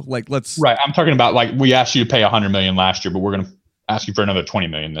Clay though. Like right. I'm talking about like we asked you to pay $100 million last year, but we're going to ask you for another $20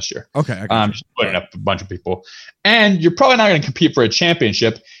 million this year. Okay. Just putting up a bunch of people, and you're probably not going to compete for a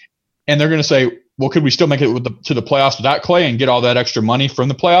championship. And they're going to say, "Well, could we still make it to the playoffs without Clay and get all that extra money from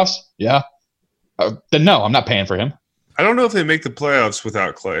the playoffs?" Yeah. Then no, I'm not paying for him. I don't know if they make the playoffs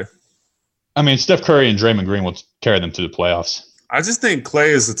without Clay. I mean, Steph Curry and Draymond Green will carry them to the playoffs. I just think Clay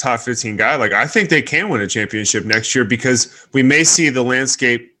is the top 15 guy. Like, I think they can win a championship next year because we may see the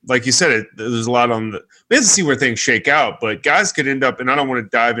landscape. Like you said, there's a lot on the – we have to see where things shake out. But guys could end up – and I don't want to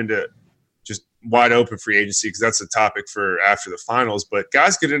dive into just wide open free agency because that's a topic for after the finals. But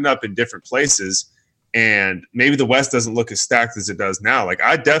guys could end up in different places, and maybe the West doesn't look as stacked as it does now. Like,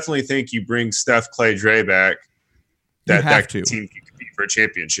 I definitely think you bring Steph, Clay, Dre back, that team can compete for a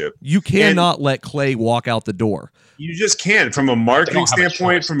championship. You cannot let Clay walk out the door. You just can't. From a marketing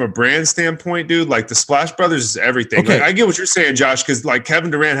standpoint, from a brand standpoint, dude, like the Splash Brothers is everything. Okay. Like, I get what you're saying, Josh, because like Kevin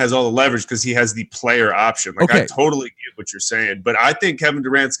Durant has all the leverage because he has the player option. Like, I totally get what you're saying. But I think Kevin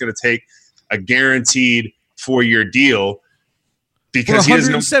Durant's going to take a guaranteed 4-year deal because he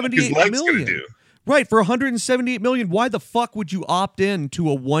doesn't know what his leg's going to do. Right, for $178 million, why the fuck would you opt in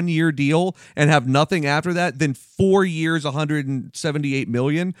to a 1-year deal and have nothing after that than 4 years, $178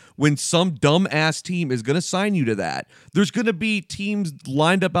 million when some dumb-ass team is going to sign you to that? There's going to be teams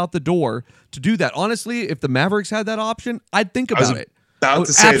lined up out the door to do that. Honestly, if the Mavericks had that option, I'd think about it. About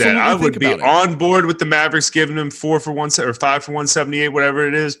to say that. I would be on board with the Mavericks giving him 4 for 1 or 5 for 178, whatever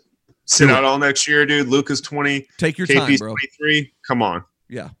it is. Sit out all next year, dude. Luka's 20. Take your KP's time, bro. 23. Come on.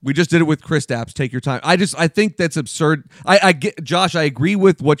 Yeah, we just did it with Chris Stapps. Take your time. I think that's absurd. I get, Josh, I agree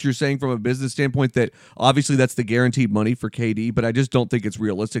with what you're saying from a business standpoint that obviously that's the guaranteed money for KD, but I just don't think it's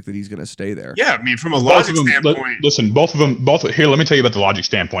realistic that he's going to stay there. Yeah, I mean, from a logic standpoint. Listen, both of them, here, let me tell you about the logic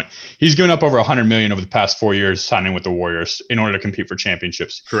standpoint. He's given up over $100 million over the past 4 years signing with the Warriors in order to compete for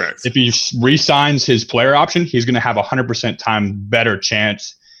championships. Correct. If he re-signs his player option, he's going to have a 100% better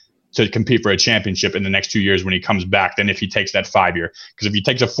chance to compete for a championship in the next 2 years when he comes back than if he takes that 5-year. Because if he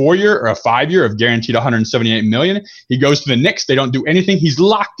takes a 4-year or a 5-year of guaranteed $178 million, he goes to the Knicks. They don't do anything. He's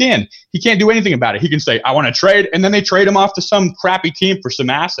locked in. He can't do anything about it. He can say, "I want to trade," and then they trade him off to some crappy team for some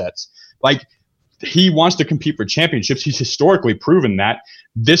assets. Like, he wants to compete for championships. He's historically proven that.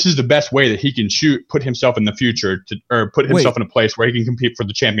 This is the best way that he can put himself in the future put himself in a place where he can compete for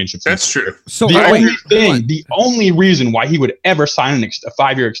the championships. That's true. So the only reason why he would ever sign a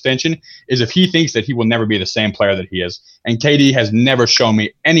 5-year extension is if he thinks that he will never be the same player that he is. And KD has never shown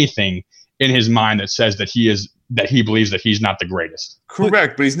me anything in his mind that says that he believes that he's not the greatest.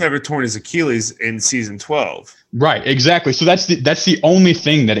 Correct, but he's never torn his Achilles in season 12. Right, exactly. So that's the only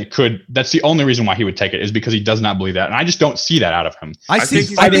thing that's the only reason why he would take it is because he does not believe that. And I just don't see that out of him.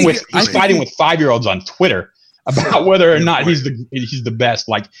 He's fighting with 5-year-olds on Twitter about whether or not he's the best.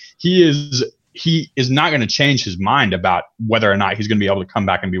 Like, he is not going to change his mind about whether or not he's going to be able to come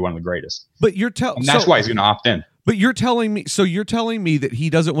back and be one of the greatest. But that's why he's going to opt in. But you're telling me that he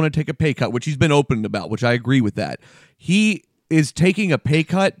doesn't want to take a pay cut, which he's been open about, which I agree with that. He is taking a pay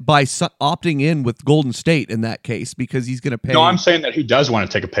cut by opting in with Golden State in that case because he's going to pay. No, I'm saying that he does want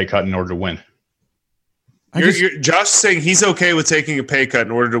to take a pay cut in order to win. Josh saying he's okay with taking a pay cut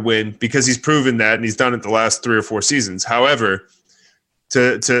in order to win because he's proven that and he's done it the last 3 or 4 seasons. However,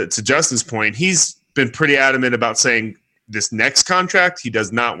 to Justin's point, he's been pretty adamant about saying this next contract, he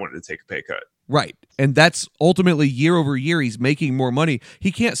does not want to take a pay cut. Right. And that's ultimately year over year, he's making more money.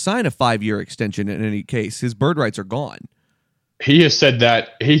 He can't sign a 5-year extension in any case. His bird rights are gone. He has said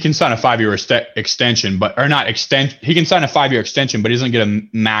that he can sign a 5-year extension, he can sign a 5-year extension, but he doesn't get a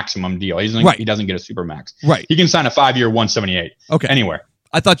maximum deal. He doesn't get a super max. Right. He can sign a 5-year 178. Okay. Anywhere.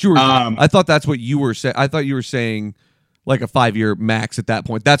 I thought I thought that's what you were saying. I thought you were saying like a 5-year max at that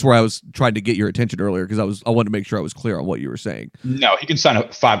point. That's where I was trying to get your attention earlier because I wanted to make sure I was clear on what you were saying. No, he can sign a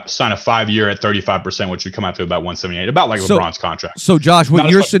 5-year at 35%, which would come out to about 178, about like LeBron's contract. So Josh,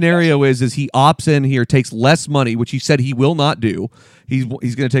 what your scenario is he opts in here, takes less money, which he said he will not do. He's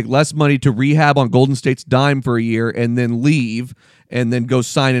going to take less money to rehab on Golden State's dime for a year and then leave and then go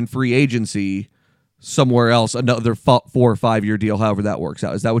sign in free agency somewhere else, another 4 or 5 year deal, however that works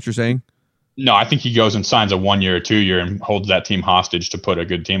out. Is that what you're saying? No, I think he goes and signs a 1 year or 2 year and holds that team hostage to put a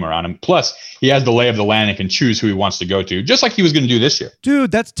good team around him. Plus, he has the lay of the land and can choose who he wants to go to, just like he was going to do this year.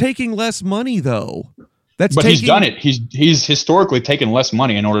 Dude, that's taking less money, though. He's done it. He's historically taken less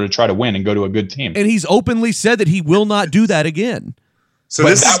money in order to try to win and go to a good team. And he's openly said that he will not do that again. So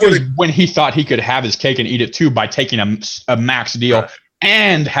that was when he thought he could have his cake and eat it too by taking a max deal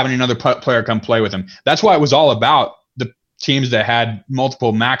and having another player come play with him. That's why it was all about the teams that had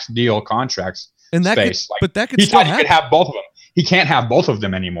multiple max deal contracts. And that space. But that could he still thought he could have both of them. He can't have both of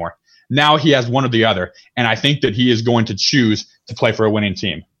them anymore. Now he has one or the other. And I think that he is going to choose to play for a winning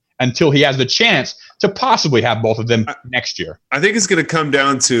team until he has the chance to possibly have both of them next year. I think it's going to come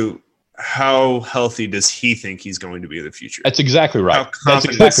down to how healthy does he think he's going to be in the future. That's exactly right. That's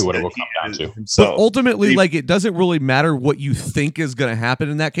exactly what it will come down to. But ultimately, it doesn't really matter what you think is going to happen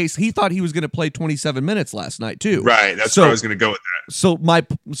in that case. He thought he was going to play 27 minutes last night too. Right. That's where I was going to go with that.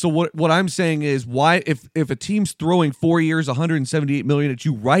 So what I'm saying is, why if a team's throwing 4 years, 178 million at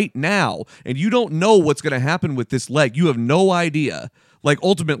you right now, and you don't know what's going to happen with this leg, you have no idea. Like,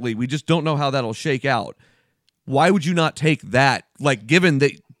 ultimately, we just don't know how that'll shake out. Why would you not take that? Like, given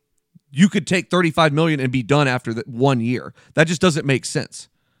that you could take 35 million and be done after that 1 year. That just doesn't make sense.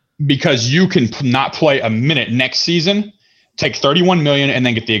 Because you can not play a minute next season, take 31 million and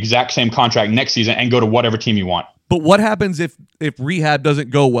then get the exact same contract next season and go to whatever team you want. But what happens if rehab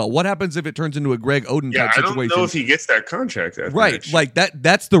doesn't go well? What happens if it turns into a Greg Oden type situation? I don't know if he gets that contract. Right. Like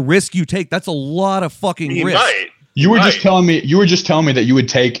that's the risk you take. That's a lot of fucking risk. Might. You were just telling me that you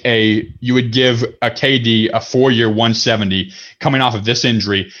would give a KD a 4 year 170 coming off of this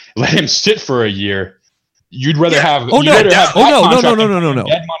injury, let him sit for a year. You'd rather have no dead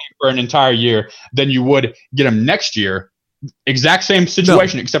money for an entire year than you would get him next year. Exact same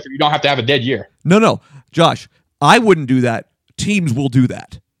situation, except for you don't have to have a dead year. No, Josh, I wouldn't do that. Teams will do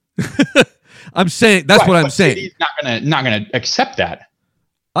that. I'm saying that's what I'm saying. He's not gonna accept that.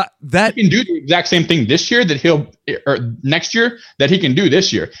 That he can do the exact same thing this year or next year that he can do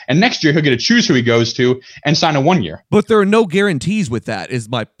this year, and next year he'll get to choose who he goes to and sign a 1 year. But there are no guarantees with that. Is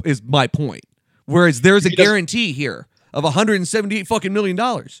my point. Whereas there's a guarantee here of $178 fucking million.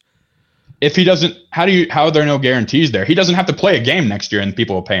 If he doesn't, how are there no guarantees there? He doesn't have to play a game next year, and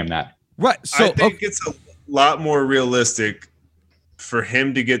people will pay him that. Right. So I think it's a lot more realistic for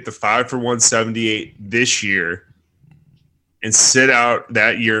him to get the 5 for 178 this year and sit out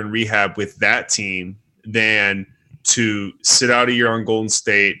that year in rehab with that team than to sit out a year on Golden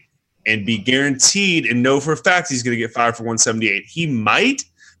State and be guaranteed and know for a fact he's going to get 5 for 178. He might,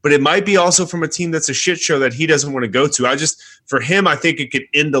 but it might be also from a team that's a shit show that he doesn't want to go to. For him, I think it could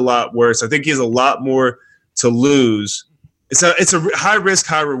end a lot worse. I think he has a lot more to lose. It's a high risk,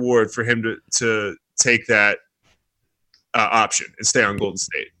 high reward for him to take that option and stay on Golden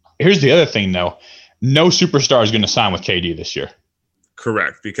State. Here's the other thing, though. No superstar is going to sign with KD this year.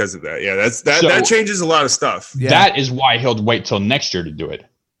 Correct, because of that. Yeah, that changes a lot of stuff. Yeah. That is why he'll wait till next year to do it.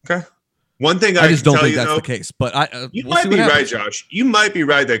 Okay. One thing I just don't think that's the case, but you might be right, Josh. You might be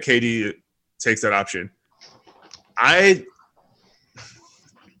right that KD takes that option. I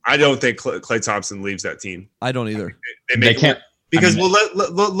don't think Klay Thompson leaves that team. I don't either. They can't because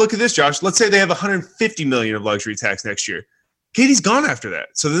look at this, Josh. Let's say they have $150 million of luxury tax next year. KD's gone after that.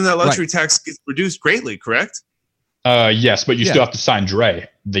 So then that luxury tax gets reduced greatly, correct? Yes, but you still have to sign Dre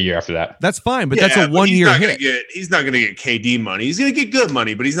the year after that. That's fine, but that's a 1 year hit. He's not going to get KD money. He's going to get good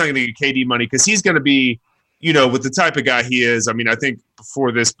money, but he's not going to get KD money because he's going to be, with the type of guy he is. I mean, I think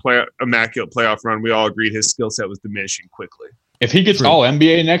before this immaculate playoff run, we all agreed his skill set was diminishing quickly. If he gets all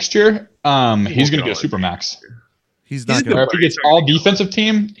NBA next year, he's going to get a supermax. He's not going to. If he gets all defensive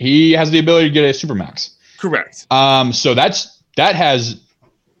team, he has the ability to get a supermax. Correct. So that has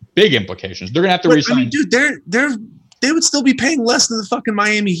big implications. They're gonna have to resign. I mean, dude, they would still be paying less than the fucking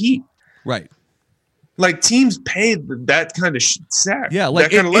Miami Heat. Right. Like teams pay that kind of sack. Yeah,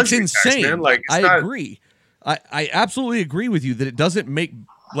 like that kind it's insane. Tax, man. Like I agree. I absolutely agree with you that it doesn't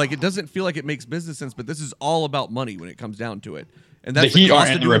feel like it makes business sense. But this is all about money when it comes down to it. And that's the Heat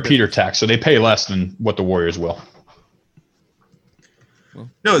aren't in the repeater tax, so they pay less than what the Warriors will.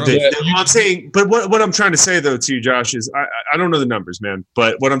 No, I'm saying, but what I'm trying to say though to you, Josh, is I don't know the numbers, man.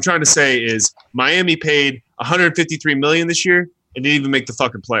 But what I'm trying to say is Miami paid $153 million this year and didn't even make the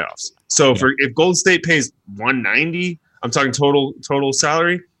fucking playoffs. So if Golden State pays $190, I'm talking total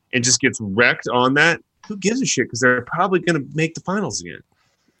salary, and just gets wrecked on that, who gives a shit? Because they're probably going to make the finals again.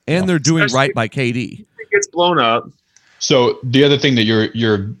 And they're doing right by KD. It gets blown up. So the other thing that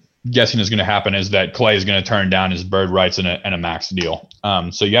you're guessing is going to happen is that Clay is going to turn down his bird rights and a max deal.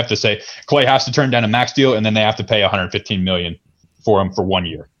 So you have to say Clay has to turn down a max deal, and then they have to pay $115 million for him for 1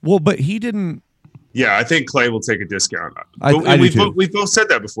 year. Well, but he didn't. Yeah, I think Clay will take a discount. We've both said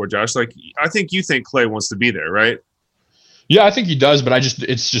that before, Josh. Like, I think you think Clay wants to be there, right? Yeah, I think he does, but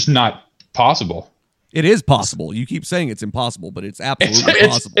it's just not possible. It is possible. You keep saying it's impossible, but it's absolutely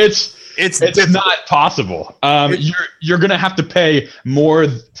possible. It's not possible. You're going to have to pay more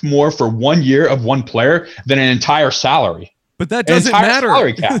for 1 year of one player than an entire salary. But that doesn't matter.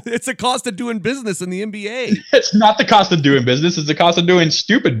 It's a cost of doing business in the NBA. It's not the cost of doing business. It's the cost of doing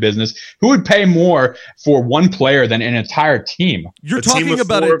stupid business. Who would pay more for one player than an entire team? You're talking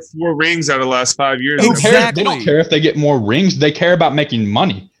about four rings out of the last 5 years. Exactly. They don't care if they get more rings. They care about making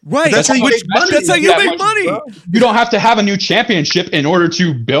money. Right. That's how you make money. That's how you make money. You don't have to have a new championship in order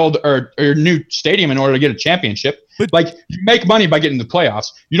to build or a new stadium in order to get a championship. But like, you make money by getting to the playoffs.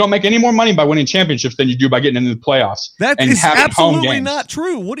 You don't make any more money by winning championships than you do by getting into the playoffs. That is absolutely not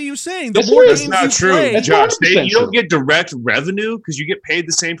true. What are you saying? That's not true, Josh. You don't get direct revenue because you get paid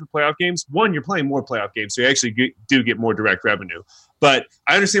the same for playoff games. One, you're playing more playoff games, so you actually do get more direct revenue. But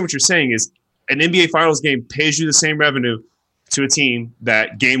I understand what you're saying is an NBA Finals game pays you the same revenue to a team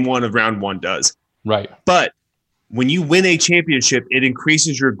that game one of round one does. Right. But when you win a championship, it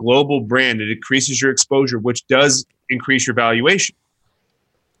increases your global brand. It increases your exposure, which does increase your valuation.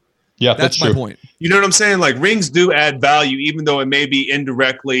 Yeah, that's my point. You know what I'm saying? Like, rings do add value, even though it may be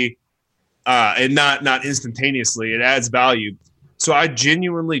indirectly and not instantaneously. It adds value. So I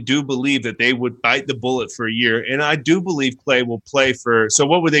genuinely do believe that they would bite the bullet for a year. And I do believe Clay will play for – so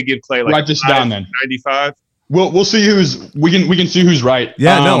what would they give Clay? Like, write this down then. 95? We'll see we can see who's right.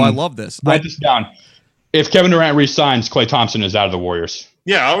 Yeah, I love this. Write this down. If Kevin Durant re-signs, Klay Thompson is out of the Warriors.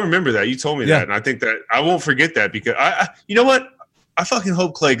 Yeah, I'll remember that. You told me that, and I think that I won't forget that because I you know what? I fucking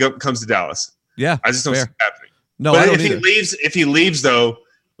hope Klay comes to Dallas. Yeah, I just don't see it happening. No, but I don't if either. he leaves though,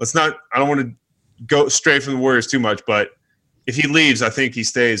 let's not. I don't want to go straight from the Warriors too much, but if he leaves, I think he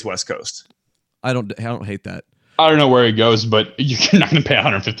stays West Coast. I don't hate that. I don't know where he goes, but you're not going to pay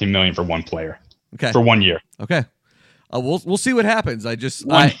 $115 million for one player. Okay, for 1 year. Okay. We'll see what happens. 1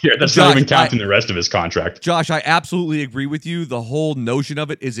 year. That's not even counting the rest of his contract. Josh, I absolutely agree with you. The whole notion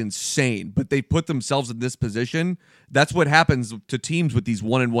of it is insane, but they put themselves in this position. That's what happens to teams with these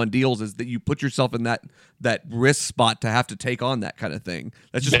 1-and-1 deals is that you put yourself in that risk spot to have to take on that kind of thing.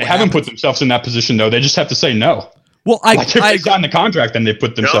 That's just they haven't put themselves in that position though. They just have to say no. Well, if they sign the contract, then they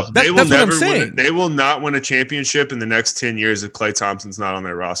put themselves. They will never win. They will not win a championship in the next 10 years if Klay Thompson's not on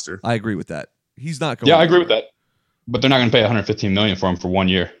their roster. I agree with that. He's not going. Yeah, I agree with that. But they're not going to pay $115 million for him for 1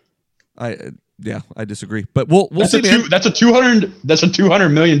 year. I disagree. But we'll see. That's a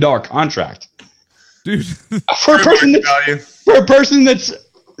 $200 million contract, dude. for a person that's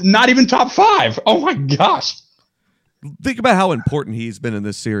not even top 5. Oh my gosh. Think about how important he's been in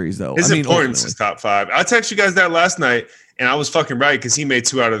this series, though. His importance is top 5. I texted you guys that last night, and I was fucking right because he made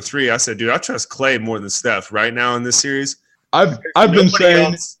 2 out of 3. I said, dude, I trust Klay more than Steph right now in this series. I've been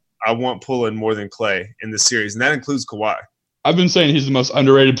saying. I want pulling more than Klay in this series, and that includes Kawhi. I've been saying he's the most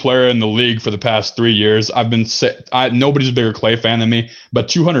underrated player in the league for the past 3 years. Nobody's a bigger Klay fan than me, but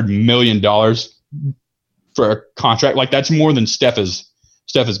 $200 million for a contract, like that's more than Steph is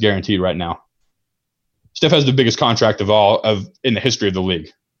guaranteed right now. Steph has the biggest contract in the history of the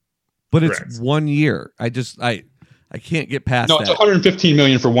league. But it's 1 year. I can't get past that. No, it's $115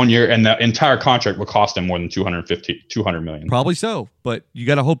 million for 1 year, and the entire contract will cost him more than $200 million. Probably so, but you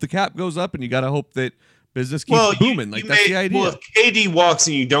got to hope the cap goes up, and you got to hope that business keeps booming. That's the idea. Well, if KD walks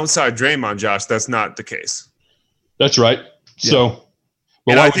and you don't sign Draymond, Josh, that's not the case. That's right. Yeah. So,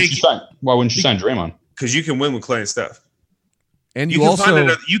 but why wouldn't you sign Draymond? Because you can win with Klay and Steph, and you can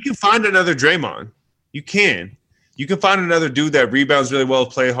find another Draymond. You can find another dude that rebounds really well,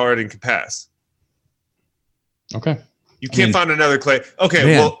 play hard, and can pass. Okay. You can't find another Klay. Okay,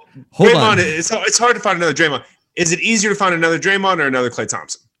 man, well, Draymond, it's hard to find another Draymond. Is it easier to find another Draymond or another Klay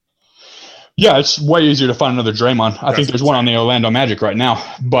Thompson? Yeah, it's way easier to find another Draymond. I think there's one on the Orlando Magic right now.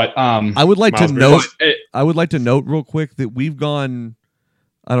 But I would like to note real quick that we've gone,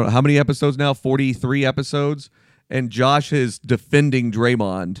 I don't know how many episodes now, 43 episodes, and Josh is defending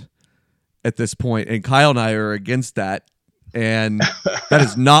Draymond at this point, and Kyle and I are against that. And that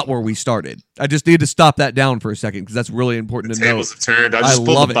is not where we started. I just need to stop that down for a second because that's really important to know. Tables have turned. I just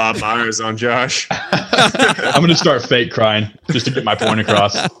pulled the Bob Myers on Josh. I'm going to start fake crying just to get my point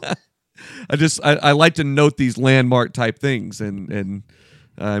across. I like to note these landmark type things, and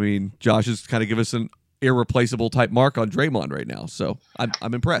I mean, Josh has kind of given us an irreplaceable type mark on Draymond right now, so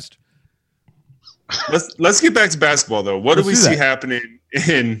I'm impressed. let's get back to basketball though. What do we see that. happening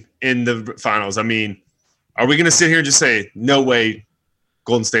in the finals? I mean, are we going to sit here and just say no way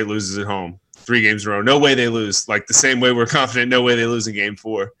Golden State loses at home 3 games in a row? No way they lose. Like the same way we're confident no way they lose in game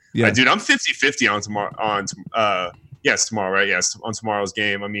 4. Yeah, dude, I'm 50-50 on tomorrow yes, tomorrow, right? Yes, on tomorrow's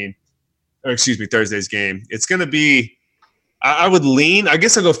game. I mean, Thursday's game. It's going to be I would lean, I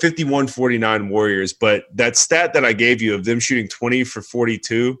guess I'll go 51-49 Warriors, but that stat that I gave you of them shooting 20 for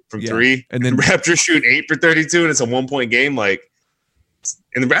 42 from 3, and then Raptors shoot 8 for 32, and it's a 1-point game, like,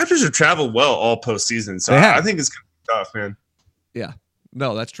 and the Raptors have traveled well all postseason, so I think it's going to be tough, man. Yeah,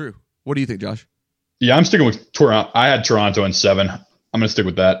 no, that's true. What do you think, Josh? Yeah, I'm sticking with Toronto. I had Toronto in 7. I'm going to stick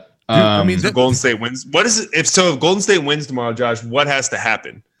with that. Dude, I mean, if Golden State wins, what is it? If Golden State wins tomorrow, Josh, what has to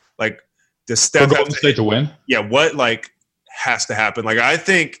happen? Like, does Steph for Golden State to win? Yeah, what has to happen? Like, I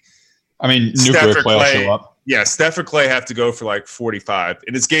think. I mean, nuclear Clay will show up. Yeah, Steph or Clay have to go for 45,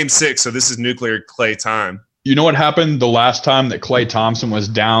 and it's game 6, so this is nuclear Clay time. You know what happened the last time that Klay Thompson was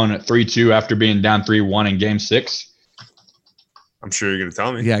down 3-2 after being down 3-1 in game 6? I'm sure you're going to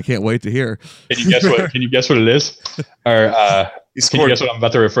tell me. Yeah, I can't wait to hear. Can you guess what? Can you guess what it is? Or can you guess what I'm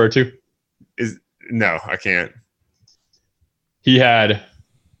about to refer to? No, I can't. He had.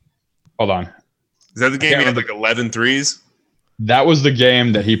 Hold on. Is that the game he had 11 threes? That was the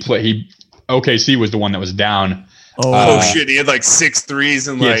game that he played. OKC was the one that was down. Oh shit! He had 6 threes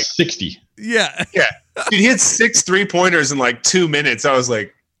and 60. Yeah. Dude, he had 6 3-pointers in 2 minutes. I was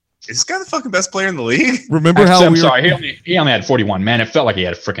like, is this guy the fucking best player in the league? Remember how I'm sorry, he only had 41. Man, it felt like he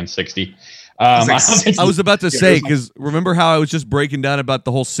had a freaking 60. I was about to say, because remember how I was just breaking down about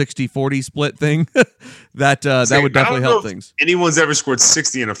the whole 60-40 split thing? that would definitely help things. Anyone's ever scored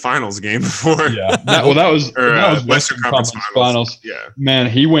 60 in a finals game before? Yeah, that was Western Conference Finals. Yeah, man,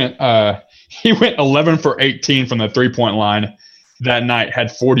 he went 11 for 18 from the 3-point line that night.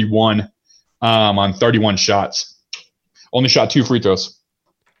 Had 41 on 31 shots. Only shot 2 free throws.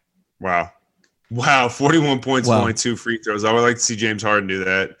 Wow, 41 points with only 2 free throws. I would like to see James Harden do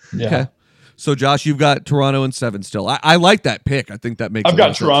that. Yeah. Okay. So, Josh, you've got Toronto in 7 still. I like that pick. I think that makes I've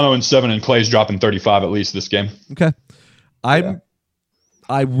got Toronto in 7, and Clay's dropping 35 at least this game. Okay.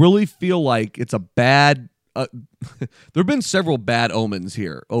 I really feel like it's a bad there have been several bad omens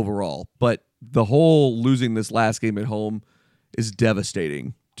here overall, but the whole losing this last game at home is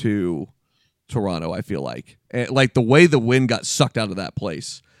devastating to Toronto, I feel like. And, the way the wind got sucked out of that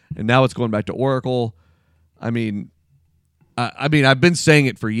place. And now it's going back to Oracle. I mean, I've been saying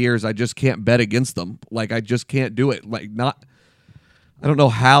it for years. I just can't bet against them. I just can't do it. I don't know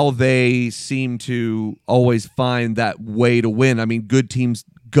how they seem to always find that way to win. I mean, good teams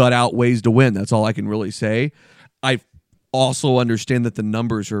gut out ways to win. That's all I can really say. I also understand that the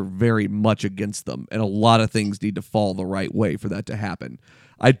numbers are very much against them, and a lot of things need to fall the right way for that to happen.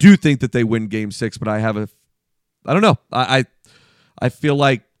 I do think that they win Game 6, but I don't know. I feel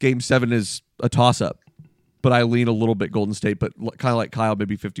like Game 7 is a toss-up. But I lean a little bit Golden State, but kind of like Kyle,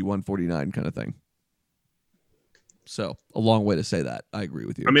 maybe 51-49 kind of thing. So, a long way to say that. I agree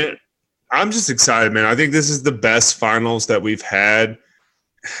with you. I mean, I'm just excited, man. I think this is the best finals that we've had.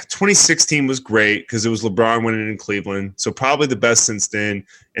 2016 was great because it was LeBron winning in Cleveland, so probably the best since then.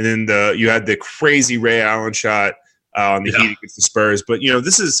 And then you had the crazy Ray Allen shot on the Heat against the Spurs. But,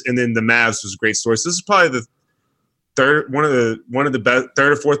 and then the Mavs was a great story. So this is probably the one of the best,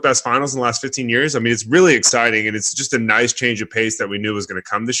 third or fourth best finals in the last 15 years. I mean, it's really exciting, and it's just a nice change of pace that we knew was going to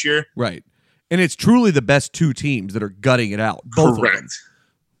come this year. Right. And it's truly the best 2 teams that are gutting it out.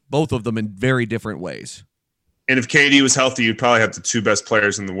 Both of them in very different ways. And if KD was healthy, you'd probably have the 2 best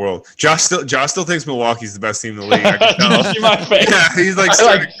players in the world. Josh still thinks Milwaukee's the best team in the league. I can tell. You see my face?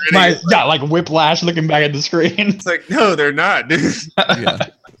 Yeah, he's got whiplash looking back at the screen. It's no, they're not, dude. Yeah.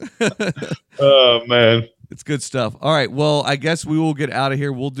 Oh man. It's good stuff. All right. Well, I guess we will get out of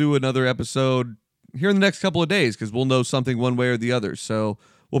here. We'll do another episode here in the next couple of days because we'll know something one way or the other. So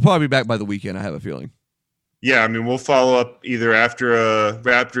we'll probably be back by the weekend, I have a feeling. Yeah, I mean, we'll follow up either after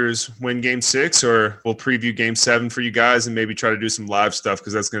Raptors win Game 6 or we'll preview Game 7 for you guys and maybe try to do some live stuff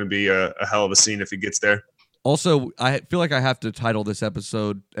because that's going to be a hell of a scene if it gets there. Also, I feel like I have to title this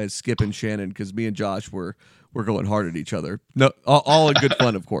episode as Skip and Shannon because me and Josh were going hard at each other. No, all in good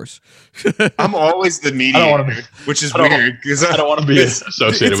fun, of course. I'm always the mediator, which is weird because I don't want to be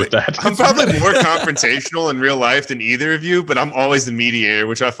associated with that. I'm probably more confrontational in real life than either of you, but I'm always the mediator,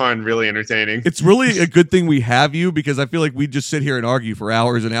 which I find really entertaining. It's really a good thing we have you because I feel like we'd just sit here and argue for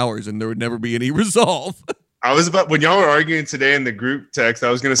hours and hours and there would never be any resolve. When y'all were arguing today in the group text, I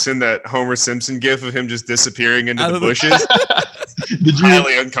was going to send that Homer Simpson gif of him just disappearing into the bushes.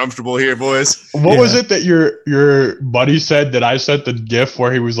 Highly uncomfortable here, boys. What was it that your buddy said that I sent the gif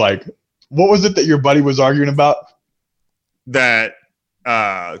where he was What was it that your buddy was arguing about? That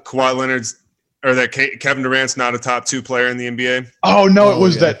Kawhi Leonard's or that Kevin Durant's not a top 2 player in the NBA. Oh no, it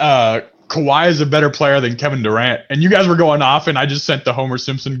was that Kawhi is a better player than Kevin Durant, and you guys were going off, and I just sent the Homer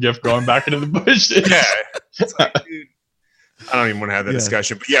Simpson gif going back into the bushes. Yeah, it's like, dude, I don't even want to have that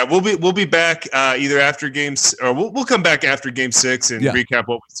discussion. But yeah, we'll be back either after games, or we'll come back after Game 6 and recap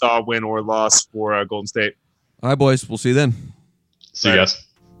what we saw, win or loss for Golden State. All right, boys. We'll see you then. See you guys.